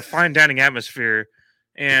I were at a fine dining atmosphere,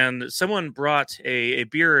 and someone brought a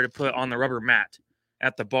beer to put on the rubber mat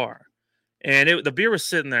at the bar, and the beer was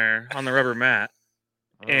sitting there on the rubber mat,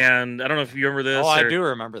 and I don't know if you remember this. I do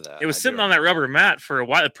remember that. It was sitting on that rubber mat for a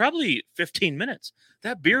while, probably 15 minutes.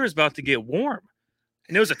 That beer is about to get warm.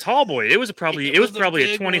 And it was a tall boy. It was probably a 25.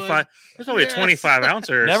 It was probably a 25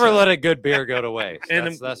 ouncer. Never let a good beer go to waste.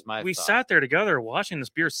 And that's my. We thought. sat there together watching this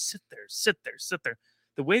beer sit there.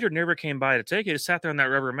 The waiter never came by to take it. It sat there on that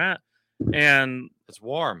rubber mat, and it's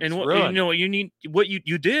warm. And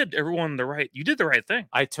you did. Everyone you did the right thing.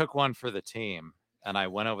 I took one for the team, and I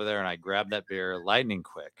went over there and I grabbed that beer lightning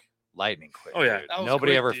quick. Oh yeah,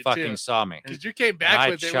 nobody ever fucking saw me. Because you came back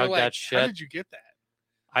with it. That shit. How did you get that?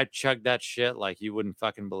 I chugged that shit like you wouldn't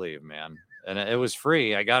fucking believe, man. And it was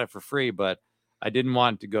free. I got it for free, but I didn't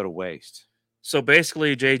want it to go to waste. So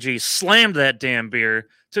basically, JG slammed that damn beer,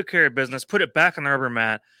 took care of business, put it back on the rubber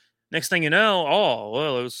mat. Next thing you know,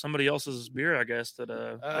 it was somebody else's beer, I guess, that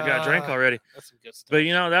I got drank already. That's some good stuff.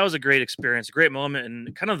 But that was a great experience, a great moment,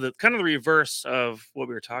 and kind of the reverse of what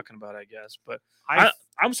we were talking about, I guess. But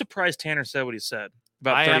I'm surprised Tanner said what he said.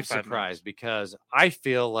 I am surprised because I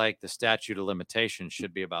feel like the statute of limitations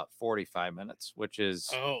should be about 45 minutes, which is,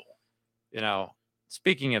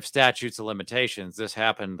 speaking of statutes of limitations, this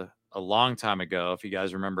happened a long time ago. If you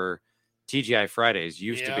guys remember, TGI Fridays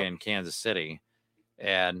used to be in Kansas City,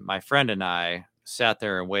 and my friend and I sat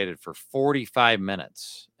there and waited for 45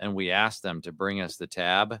 minutes, and we asked them to bring us the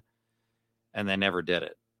tab, and they never did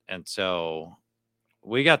it. And so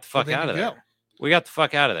we got the fuck out of there. We got the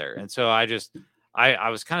fuck out of there. And so I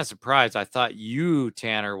was kind of surprised. I thought you,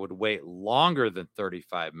 Tanner, would wait longer than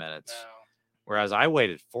 35 minutes, whereas I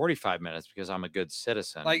waited 45 minutes because I'm a good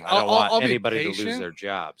citizen. Like, I don't want anybody to lose their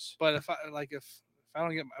jobs. But if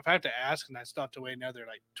if I have to ask and I still have to wait another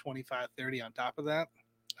like 25, 30 on top of that,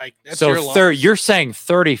 like that's so your loss. you're saying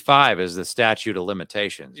 35 is the statute of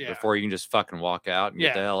limitations Yeah. before you can just fucking walk out and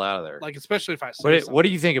get the hell out of there. Like, especially if I say What do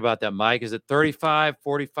you think about that, Mike? Is it 35,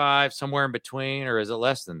 45, somewhere in between, or is it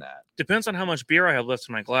less than that? Depends on how much beer I have left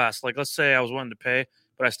in my glass. Like, let's say I was wanting to pay,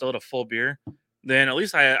 but I still had a full beer. Then at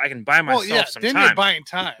least I can buy myself some then time. You're buying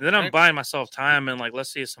time. Then I'm buying myself time, and like,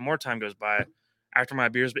 let's see if some more time goes by after my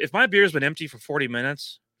beer's. If my beer's been empty for 40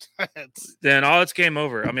 minutes, then it's game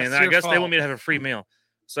over. I mean, I guess they want me to have a free meal.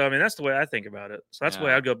 So I mean, that's the way I think about it. So that's the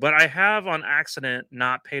way I'd go. But I have on accident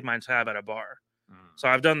not paid my tab at a bar. So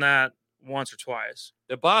I've done that once or twice.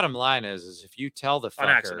 The bottom line is if you tell the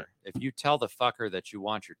fucker that you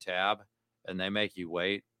want your tab and they make you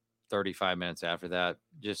wait 35 minutes after that,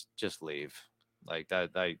 just leave. Like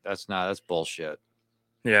that's bullshit.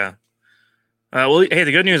 Yeah. Well, hey,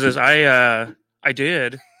 the good news is I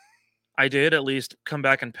did at least come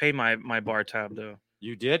back and pay my bar tab though.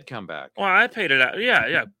 You did come back. Well, I paid it out.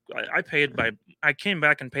 Yeah. I came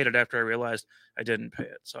back and paid it after I realized I didn't pay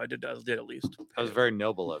it. So I did at least. That was very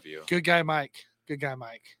noble of you. Good guy, Mike.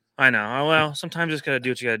 I know. Well, sometimes you just got to do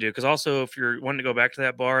what you got to do. Because also, if you're wanting to go back to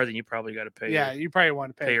that bar, then you probably got to pay. Yeah, you probably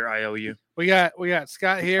want to pay your IOU. We got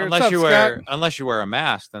Scott here. Unless you wear a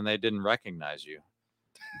mask, then they didn't recognize you.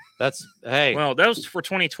 Hey. Well, that was for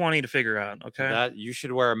 2020 to figure out. Okay. That you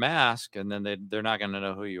should wear a mask, and then they're not going to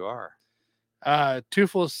know who you are.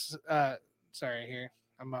 Tufel, sorry, here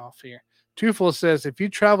I'm off here. Tufel says if you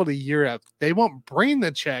travel to Europe, they won't bring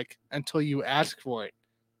the check until you ask for it.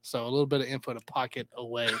 So a little bit of info to pocket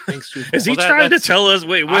away. Thanks, Tufel. Is he trying to tell us?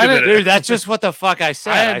 Wait a minute. Dude, that's just what the fuck I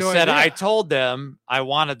said. I said I told them I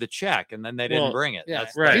wanted the check, and then they didn't bring it. Yeah,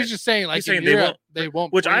 that's right. He's just saying like they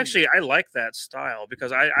won't. Which actually I like that style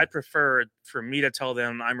because I prefer for me to tell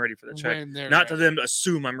them I'm ready for the check, not to them to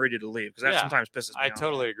assume I'm ready to leave because that sometimes pisses me off. I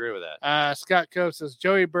totally agree with that. Scott Coe says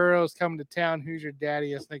Joey Burrow's coming to town. Who's your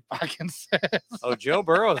daddy? As Nick Botkins says. Oh, Joe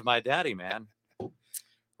Burrow is my daddy, man.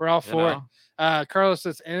 We're all for it. Carlos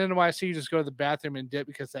says, in NYC, you just go to the bathroom and dip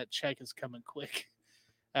because that check is coming quick.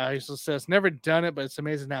 He also says, never done it, but it's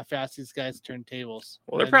amazing how fast these guys turn tables.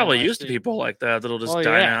 Well, they're probably used to people like that'll just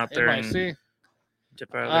dine out there and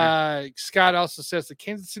dip out of there. Scott also says the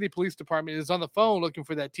Kansas City Police Department is on the phone looking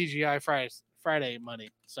for that TGI Friday money.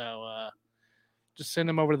 So just send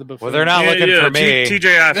them over to the buffet. Well, they're not looking for me.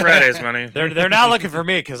 TGI Fridays money. They're not looking for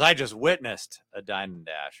me because I just witnessed a dine and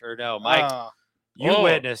dash. Or no, Mike.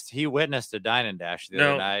 He witnessed a dine and dash the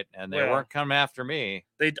other night, and they weren't coming after me.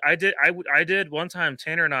 I did one time.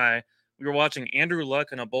 Tanner and I, we were watching Andrew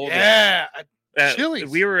Luck in a bowl game. Yeah,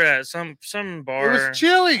 Chili's. We were at some bar. It was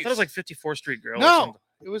Chili's. That was like 54th Street Grill. No,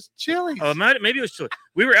 it was Chili's. Oh, maybe it was Chili's.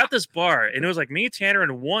 We were at this bar, and it was like me, Tanner,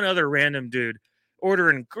 and one other random dude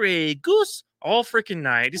ordering Grey Goose all freaking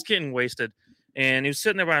night, just getting wasted. And he was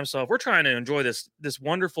sitting there by himself. We're trying to enjoy this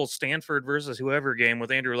wonderful Stanford versus whoever game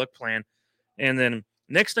with Andrew Luck playing. And then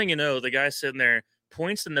next thing you know, the guy sitting there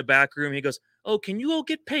points in the back room. He goes, "Oh, can you go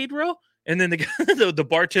get paid, bro?" And then the guy, the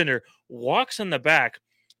bartender walks in the back,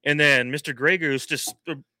 and then Mr. Grey Goose just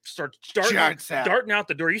starts darting out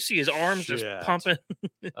the door. You see his arms just pumping.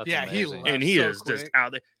 Yeah, he is just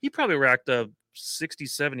out there. He probably racked up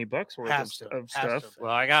 $60-$70 worth of stuff.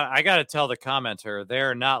 Well, I got to tell the commenter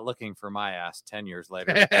they're not looking for my ass 10 years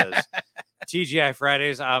later because TGI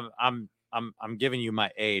Fridays. I'm giving you my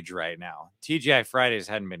age right now. TGI Fridays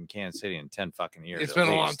hadn't been in Kansas City in 10 fucking years. It's been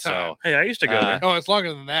a long time. So, hey, I used to go there. Oh, it's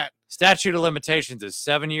longer than that. Statute of limitations is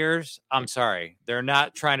 7 years. I'm sorry. They're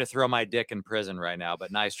not trying to throw my dick in prison right now, but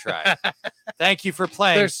nice try. Thank you for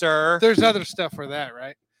playing, sir. There's other stuff for that,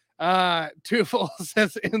 right? Tufel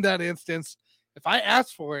says in that instance, if I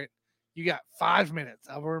ask for it, you got 5 minutes.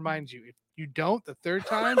 I will remind you. If you don't, the third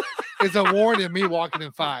time is a warning of me walking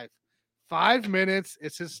in 5. 5 minutes.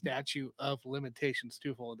 It's his statute of limitations.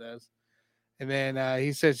 Tufel does. And then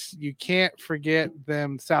he says, you can't forget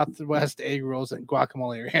them Southwest egg rolls and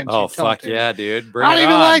guacamole. Oh, fuck yeah, dude. I don't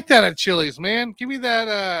even like that at Chili's, man. Give me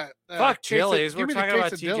that. Fuck Chili's. We're talking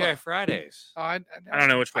about TGI Fridays. I don't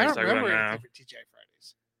know which place I'm talking about now. TGI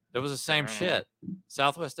Fridays. It was the same shit.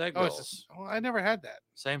 Southwest egg rolls. I never had that.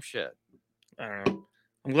 Same shit. I don't know.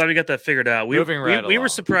 I'm glad we got that figured out. We were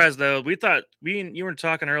surprised, though. We thought, you were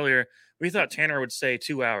talking earlier, we thought Tanner would say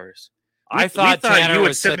 2 hours. I thought Tanner you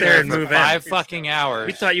would sit there and move in 5 fucking hours.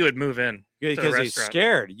 We thought you would move in because he's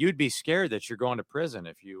scared. You'd be scared that you're going to prison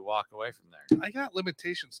if you walk away from there. I got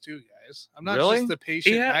limitations too, guys. I'm not just the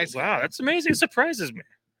patient. Nice wow, that's amazing. It surprises me.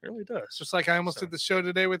 It really does. Just like I almost did the show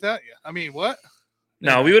today without you. I mean, what?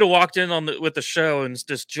 No, we would have walked in with the show and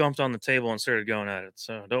just jumped on the table and started going at it.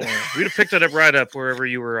 So don't worry. We'd have picked it up right up wherever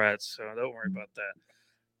you were at. So don't worry about that.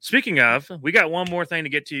 Speaking of, we got one more thing to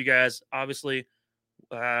get to, you guys. Obviously,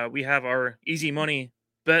 we have our easy money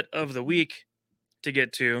bet of the week to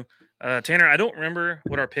get to. Tanner, I don't remember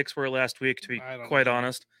what our picks were last week, to be quite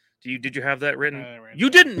honest. Did you have that written? You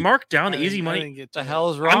didn't mark down the easy money. What the hell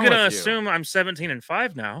is wrong I'm with gonna you? assume I'm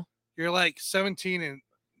 17-5 now. You're like 17-16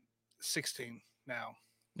 now.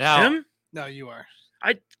 Tim? No, you are.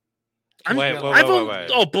 Wait.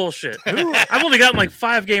 Oh, bullshit. I've only gotten like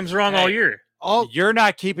 5 games wrong all year. You're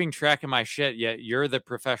not keeping track of my shit yet. You're the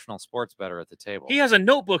professional sports bettor at the table. He has a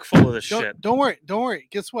notebook full of this shit. Don't worry.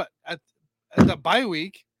 Guess what? At the bye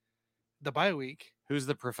week. Who's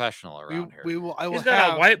the professional around here? He's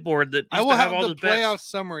got a whiteboard that I will have all the the playoff bets.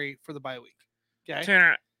 summary for the bye week. Okay.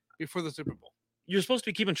 Tanner, before the Super Bowl. You're supposed to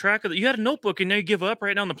be keeping track of it. You had a notebook and now you give up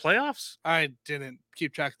right now in the playoffs? I didn't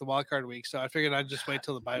keep track of the wild card week, so I figured I'd just wait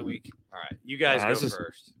till the bye week. All right. You guys go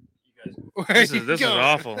first. This is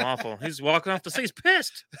awful. He's walking off the stage. He's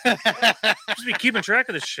pissed. You're supposed to be keeping track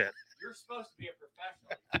of this shit. You're supposed to be a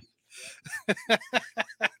professional.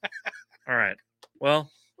 All right. Well,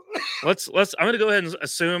 let's. I'm going to go ahead and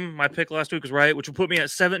assume my pick last week was right, which will put me at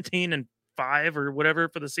 17-5 or whatever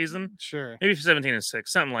for the season. Sure. Maybe 17-6,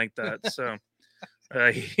 something like that. So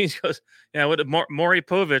he goes, yeah. What Maury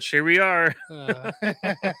Povich? Here we are. What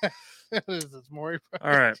is this, Maury Povich?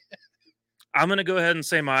 All right. I'm going to go ahead and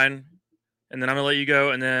say mine, and then I'm going to let you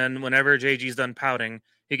go. And then whenever JG's done pouting,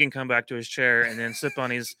 he can come back to his chair and then sip on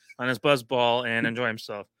his buzz ball and enjoy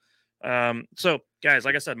himself. So, guys,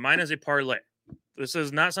 like I said, mine is a parlay. This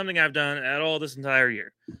is not something I've done at all this entire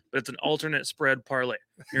year, but it's an alternate spread parlay.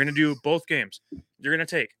 You're going to do both games. You're going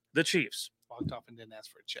to take the Chiefs. Walked off and didn't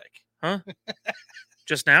ask for a check. Huh?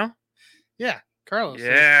 Just now? Yeah. Carlos.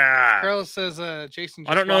 Yeah. Carlos says Jason.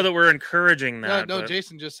 I don't know that we're encouraging that. No,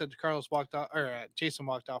 Jason just said Carlos walked off, or Jason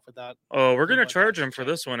walked off with that. Oh, we're gonna charge him for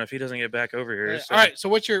this one if he doesn't get back over here. Yeah. So. All right. So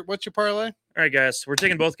what's your parlay? All right, guys. We're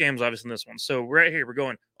taking both games, obviously, in this one. So right here, we're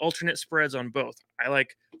going alternate spreads on both. I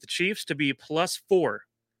like the Chiefs to be +4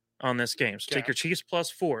 on this game. So take your Chiefs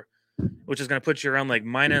 +4, which is going to put you around like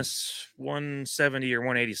 -170 or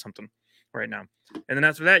 180 something right now. And then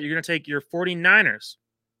after that, you're going to take your 49ers,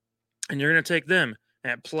 and you're going to take them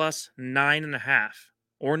at +9.5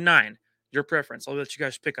 or 9, your preference. I'll let you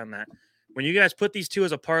guys pick on that. When you guys put these two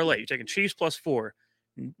as a parlay, you're taking Chiefs +4,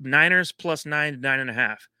 Niners +9 to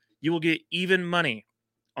 9.5. You will get even money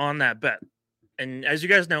on that bet. And as you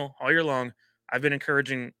guys know, all year long, I've been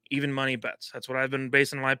encouraging even money bets. That's what I've been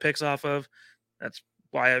basing my picks off of. That's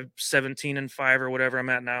why I'm 17-5 or whatever I'm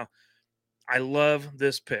at now. I love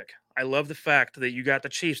this pick. I love the fact that you got the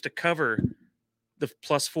Chiefs to cover the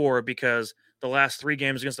 +4 because the last 3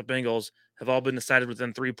 games against the Bengals have all been decided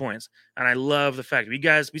within 3 points. And I love the fact we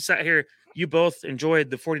sat here, you both enjoyed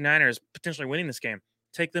the 49ers potentially winning this game.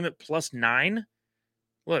 Take them at +9.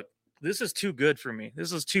 Look, this is too good for me.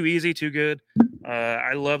 This is too easy, too good.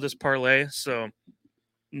 I love this parlay, so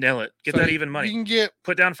nail it. Get that even money. You can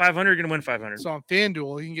put down 500, you're going to win 500. So on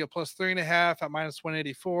FanDuel, you can get +3.5 at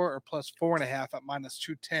 -184 or +4.5 at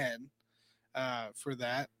 -210 for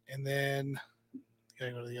that. And then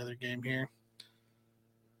gotta go to the other game here.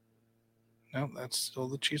 No, that's still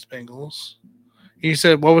the Chiefs Bengals. You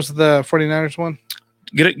said what was the 49ers one?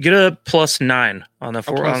 Get a +9 on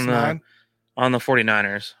the on the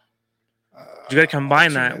 49ers. You got to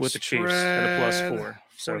combine that with the Chiefs at a +4.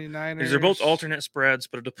 So 49ers. These are both alternate spreads,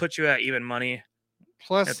 but it'll put you at even money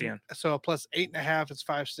at the end. So a +8.5 is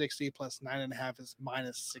 560, +9.5 is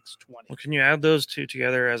 -620. Well, can you add those two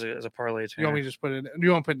together as a parlay? You want me to just put it? Do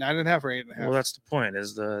you want to put 9.5 or 8.5? Well, that's the point.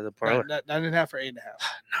 Is the parlay 9.5 or 8.5?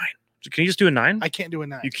 9. Can you just do a 9? I can't do a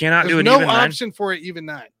 9. You cannot do an even 9. No option for it even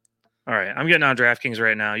 9. All right, I'm getting on DraftKings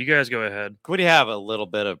right now. You guys go ahead. Could you have a little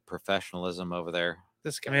bit of professionalism over there?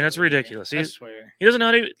 This guy. I mean, that's ridiculous. I swear. He doesn't know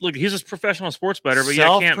how to look. He's a professional sports bettor, but yeah,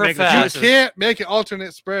 can't make the choices. You can't make an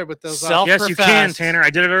alternate spread with those. Yes, you can, Tanner. I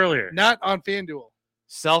did it earlier. Not on FanDuel.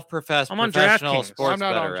 Self-professed I'm on professional DraftKings. sports I'm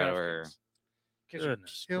not on bettor. DraftKings.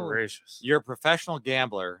 Goodness gracious. You're a professional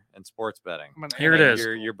gambler in sports betting. Here it is.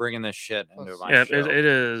 You're bringing this shit into my yeah, show. it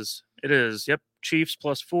is. It is. Yep. Chiefs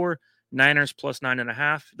 +4, Niners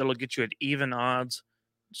 +9.5. That'll get you at even odds.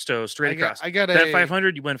 So straight across. I got bet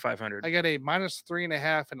 500. You win 500. I got a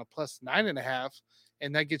 -3.5 and a +9.5,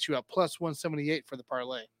 and that gets you a +178 for the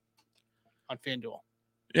parlay on FanDuel.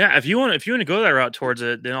 Yeah, if you want to go that route towards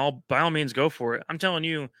it, then by all means go for it. I'm telling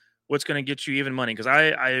you what's going to get you even money because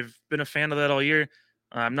I've been a fan of that all year.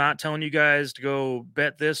 I'm not telling you guys to go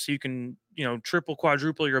bet this so you can triple,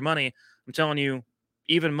 quadruple your money. I'm telling you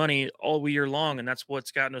even money all year long, and that's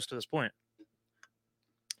what's gotten us to this point.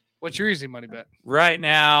 What's your easy money bet? Right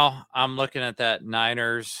now, I'm looking at that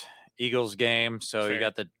Niners-Eagles game. So Fair. you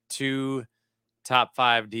got the 2 top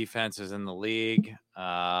 5 defenses in the league.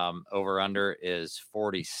 Over-under is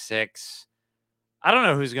 46. I don't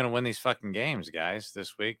know who's going to win these fucking games, guys,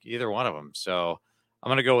 this week. Either one of them. So I'm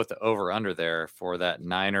going to go with the over-under there for that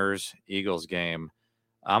Niners-Eagles game.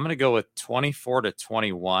 I'm going to go with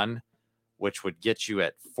 24-21, which would get you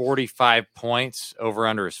at 45 points.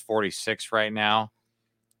 Over-under is 46 right now.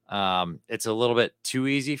 It's a little bit too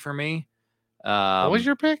easy for me. What was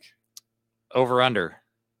your pick? Over-under.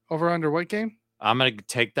 Over-under what game? I'm going to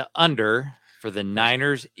take the under for the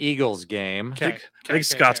Niners-Eagles game. I think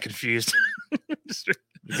Scott's confused.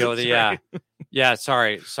 Go with the, yeah.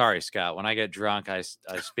 Sorry, Scott. When I get drunk, I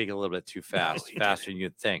speak a little bit too fast, faster than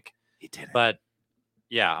you'd think. He did it. But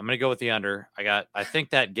yeah, I'm going to go with the under. I think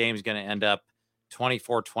that game's going to end up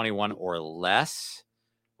 24-21 or less,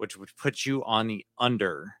 which would put you on the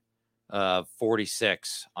under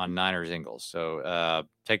 46 on Niners-Eagles. So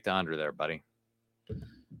take the under there, buddy.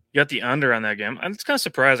 You got the under on that game. And it's kind of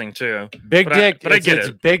surprising too. Big dick, but I get it's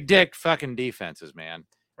it. Big dick fucking defenses, man.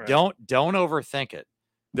 Right. Don't overthink it.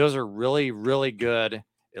 Those are really, really good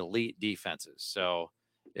elite defenses. So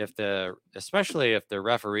especially if the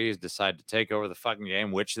referees decide to take over the fucking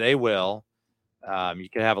game, which they will, you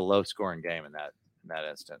could have a low scoring game in that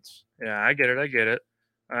instance. Yeah, I get it.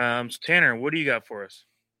 So Tanner, what do you got for us?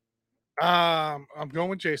 I'm going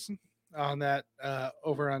with Jason on that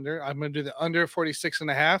over under. I'm going to do the under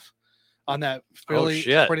 46.5 on that Philly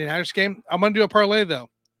 49ers game. I'm going to do a parlay though,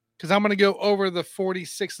 because I'm going to go over the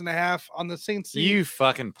 46.5 on the Saints. You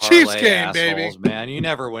fucking parlay Chiefs game, assholes, baby. Man. You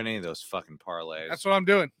never win any of those fucking parlays. That's what I'm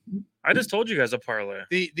doing. I just told you guys a parlay.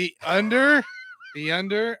 The under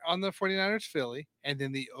on the 49ers Philly, and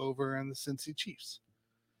then the over on the Cincy Chiefs.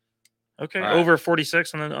 Okay, right. Over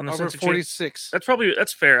 46 on the over Cincy 46. Chiefs.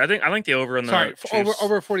 That's fair. I think the over on the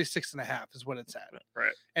over 46.5 is what it's at.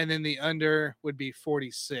 Right. And then the under would be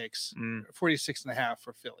 46, 46.5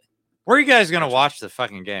 for Philly. Where are you guys going to watch the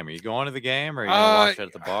fucking game? Are you going to the game or are you going to watch it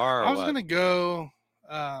at the bar? Or I was going to go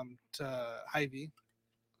to Hy-Vee.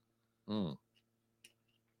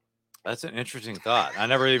 That's an interesting thought. I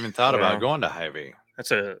never even thought about going to Hy-Vee.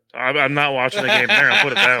 I'm not watching the game there. I'll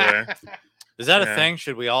put it that way. Is that a thing?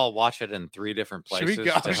 Should we all watch it in 3 different places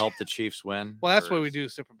to help the Chiefs win? Well, that's what we do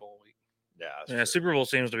Super Bowl week. Yeah, Super Bowl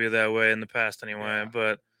seems to be that way in the past anyway. Yeah.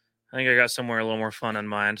 But I think I got somewhere a little more fun in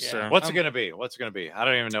mind. Yeah. So what's it going to be? I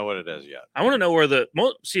don't even know what it is yet. I want to know where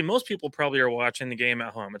most people probably are watching the game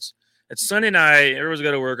at home. It's Sunday night. Everyone's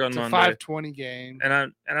got to work on Monday. It's a 5:20 game.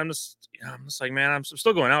 And I'm just like, man, I'm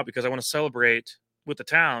still going out because I want to celebrate with the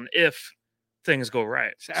town if things go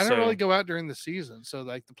right. See, I don't really go out during the season, so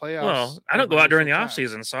like the playoffs. Well, I don't go out during the off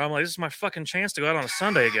season, so I'm like, this is my fucking chance to go out on a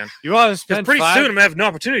Sunday again. You want to spend pretty soon? I'm gonna have no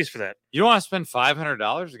opportunities for that. You don't want to spend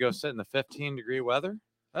 $500 to go sit in the 15-degree weather?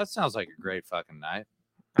 That sounds like a great fucking night.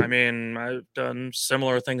 I mean, I've done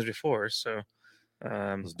similar things before, so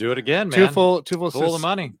let's do it again, man. Twofold says the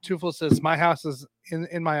money. Twofold says my house is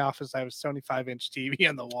in my office. I have a 75-inch TV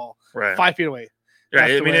on the wall, right, 5 feet away.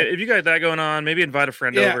 Right. I mean, if you got that going on, maybe invite a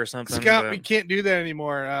friend over or something. Scott, we can't do that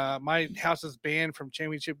anymore. My house is banned from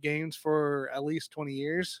championship games for at least 20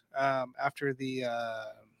 years after the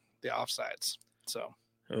offsides. So.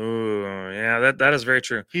 Oh yeah, that is very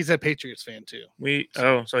true. He's a Patriots fan too.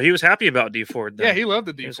 So he was happy about D Ford. Then. Yeah, he loved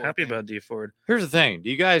the D Ford. He was happy about D Ford. Here's the thing: do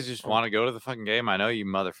you guys just want to go to the fucking game? I know you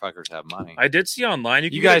motherfuckers have money. I did see online.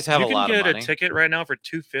 You guys have a lot of money. You can get a ticket right now for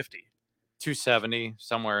 $250. $270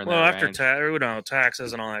 somewhere in there. Well, after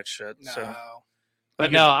taxes and all that shit. No. So.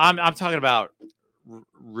 But no, I'm talking about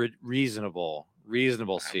reasonable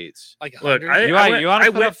seats. Like look, you want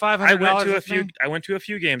to put up $500? I went to a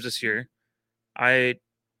few games this year. I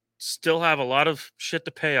still have a lot of shit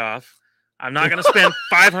to pay off. I'm not going to spend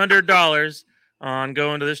 $500 on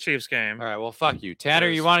going to this Chiefs game. All right, well, fuck you, Tanner.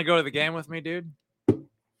 You want to go to the game with me, dude? You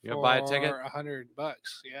gonna buy a ticket? $100,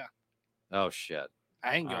 yeah. Oh shit.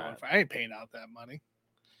 I ain't going. I ain't paying out that money.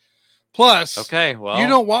 Plus, okay, well, you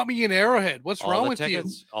don't want me in Arrowhead. What's wrong with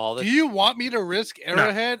tickets, you? Do you want me to risk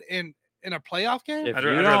Arrowhead in a playoff game? I'd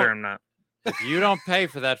rather him not. If you don't pay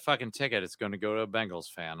for that fucking ticket, it's going to go to a Bengals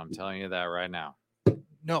fan. I'm telling you that right now.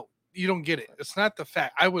 No, you don't get it. It's not the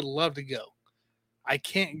fact. I would love to go. I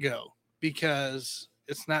can't go because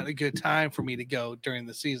it's not a good time for me to go during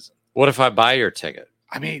the season. What if I buy your ticket?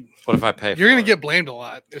 I mean, what if I pay? You're going to get blamed a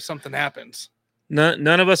lot if something happens. None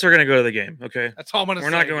of us are going to go to the game. Okay, that's all I'm going to say.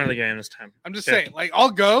 We're not going to the game this time. I'm just saying,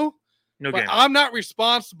 I'll go. No but game. I'm not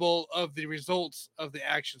responsible of the results of the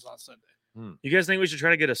actions on Sunday. You guys think we should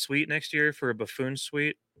try to get a suite next year for a buffoon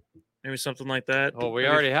suite? Maybe something like that. Well, we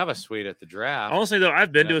already have a suite at the draft. Honestly, though,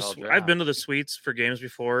 I've been NFL I've been to the suites for games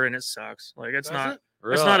before, and it sucks. Like it's not.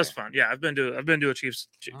 Really? It's not as fun. Yeah, I've been to a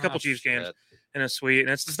couple Chiefs games in a suite, and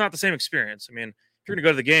it's not the same experience. I mean, if you're gonna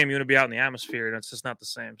go to the game, you want to be out in the atmosphere, and it's just not the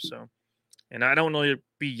same. So, and I don't really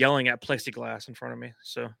be yelling at plexiglass in front of me.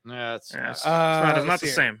 So yeah, it's it's not the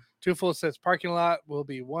same. Two Full says parking lot will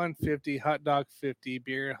be $150, hot dog $50,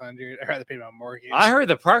 beer $100. I'd rather pay my mortgage. I heard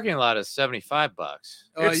the parking lot is $75.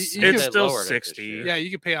 It's still $60. Yeah,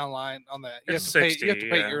 you can pay online on that. You have It's to pay. $60, You have to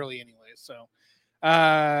pay early anyway. So,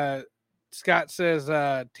 Scott says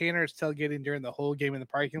Tanner's tailgating during the whole game in the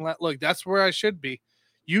parking lot. Look, that's where I should be.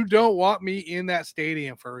 You don't want me in that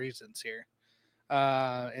stadium for reasons here.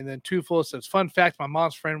 And then Two Full says, fun fact: my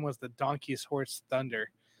mom's friend was the Donkey's Horse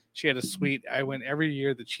Thunder. She had a suite. I went every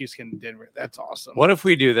year the Chiefs get in Denver. That's awesome. What if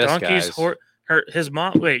we do this, Donkey's guys? His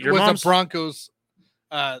mom. Wait, your mom's a Broncos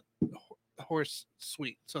horse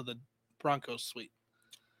suite. So the Broncos suite.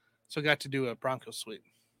 So got to do a Broncos suite.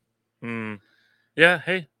 Yeah.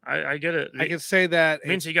 Hey, I get it. I can say that it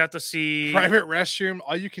means he got to see private restroom,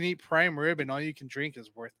 all you can eat prime rib, and all you can drink is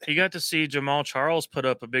worth it. He got to see Jamal Charles put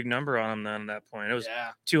up a big number on him then at that point. It was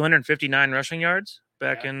 259 rushing yards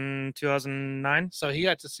back in 2009. So he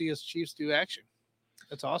got to see his Chiefs do action.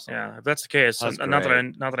 That's awesome. Yeah, if that's the case. That's not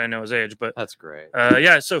that I know his age, but that's great.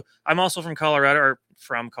 Yeah, so I'm also from Colorado.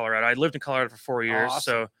 I lived in Colorado for 4 years, awesome.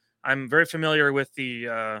 So I'm very familiar with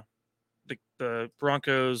the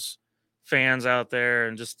Broncos fans out there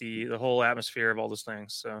and just the whole atmosphere of all those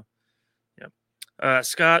things. So, yeah,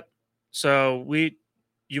 Scott. So we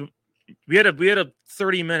had a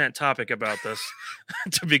 30-minute topic about this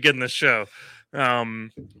to begin the show,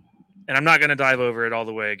 and I'm not going to dive over it all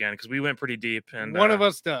the way again because we went pretty deep. And one of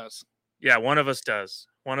us does. Yeah, one of us does.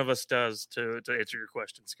 One of us does to answer your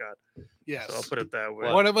question, Scott. Yes, so I'll put it that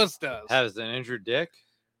way. One of us does. Has an injured dick?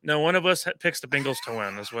 No, one of us picks the Bengals to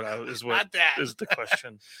win. Is the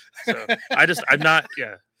question. So I'm not.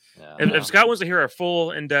 Yeah. If Scott wants to hear our full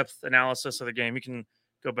in-depth analysis of the game, he can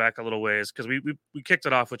go back a little ways because we kicked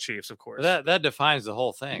it off with Chiefs, of course. That defines the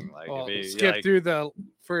whole thing. Like skip through the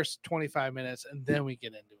first 25 minutes and then we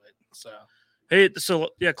get into it. So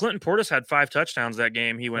Clinton Portis had 5 touchdowns that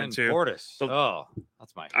game. He went to Portis. So,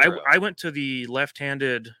 that's my hero. I went to the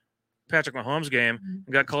left-handed Patrick Mahomes game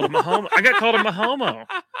and got called a Mahomo. I got called a Mahomo.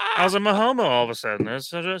 I was a Mahomo all of a sudden. It's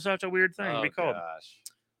such a weird thing to be called. Gosh.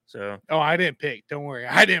 So I didn't pick. Don't worry,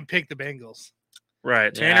 I didn't pick the Bengals.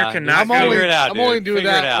 Right, Tanner cannot figure it out. I'm only doing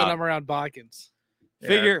that when I'm around Botkins.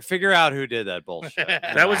 Figure out who did that bullshit.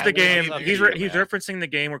 That was the game. He's referencing the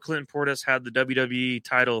game where Clinton Portis had the WWE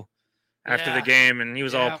title after the game, and he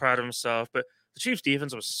was all proud of himself. But the Chiefs'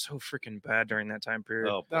 defense was so freaking bad during that time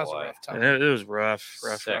period. Oh, that was a rough time. And it was rough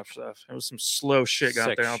stuff. It was some slow shit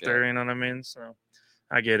out there. You know what I mean? So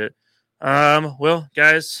I get it. Well,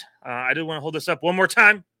 guys, I did want to hold this up one more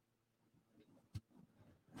time.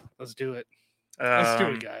 Let's do it. Let's do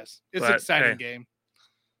it, guys. It's an exciting game.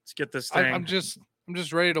 Let's get this thing. I'm just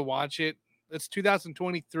ready to watch it. It's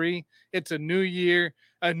 2023. It's a new year,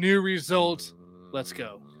 a new result. Let's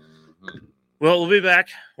go. Well, we'll be back,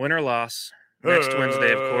 win or loss, next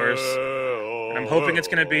Wednesday, of course. And I'm hoping it's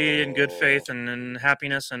going to be in good faith and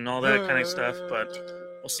happiness and all that kind of stuff. But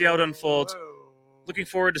we'll see how it unfolds. Looking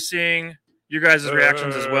forward to seeing your guys'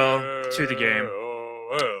 reactions as well to the game.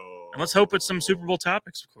 And let's hope it's some Super Bowl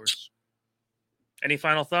topics, of course. Any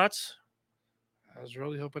final thoughts? I was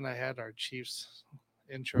really hoping I had our Chiefs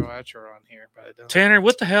outro on here, but I don't. Tanner,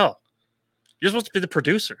 what the hell? You're supposed to be the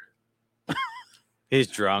producer. He's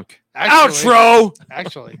drunk. Outro!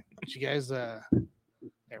 Actually, did you guys never mind,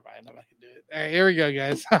 I'm not gonna do it. All right, here we go,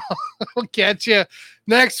 guys. We'll catch you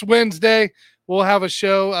next Wednesday. We'll have a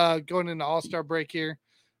show going into All-Star break here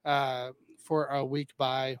for a week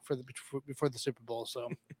before the Super Bowl. So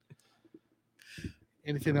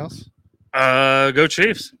anything else? Go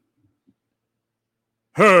Chiefs.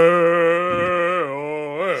 See you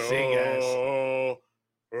guys.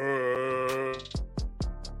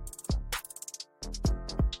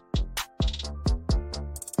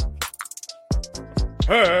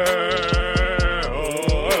 Hey.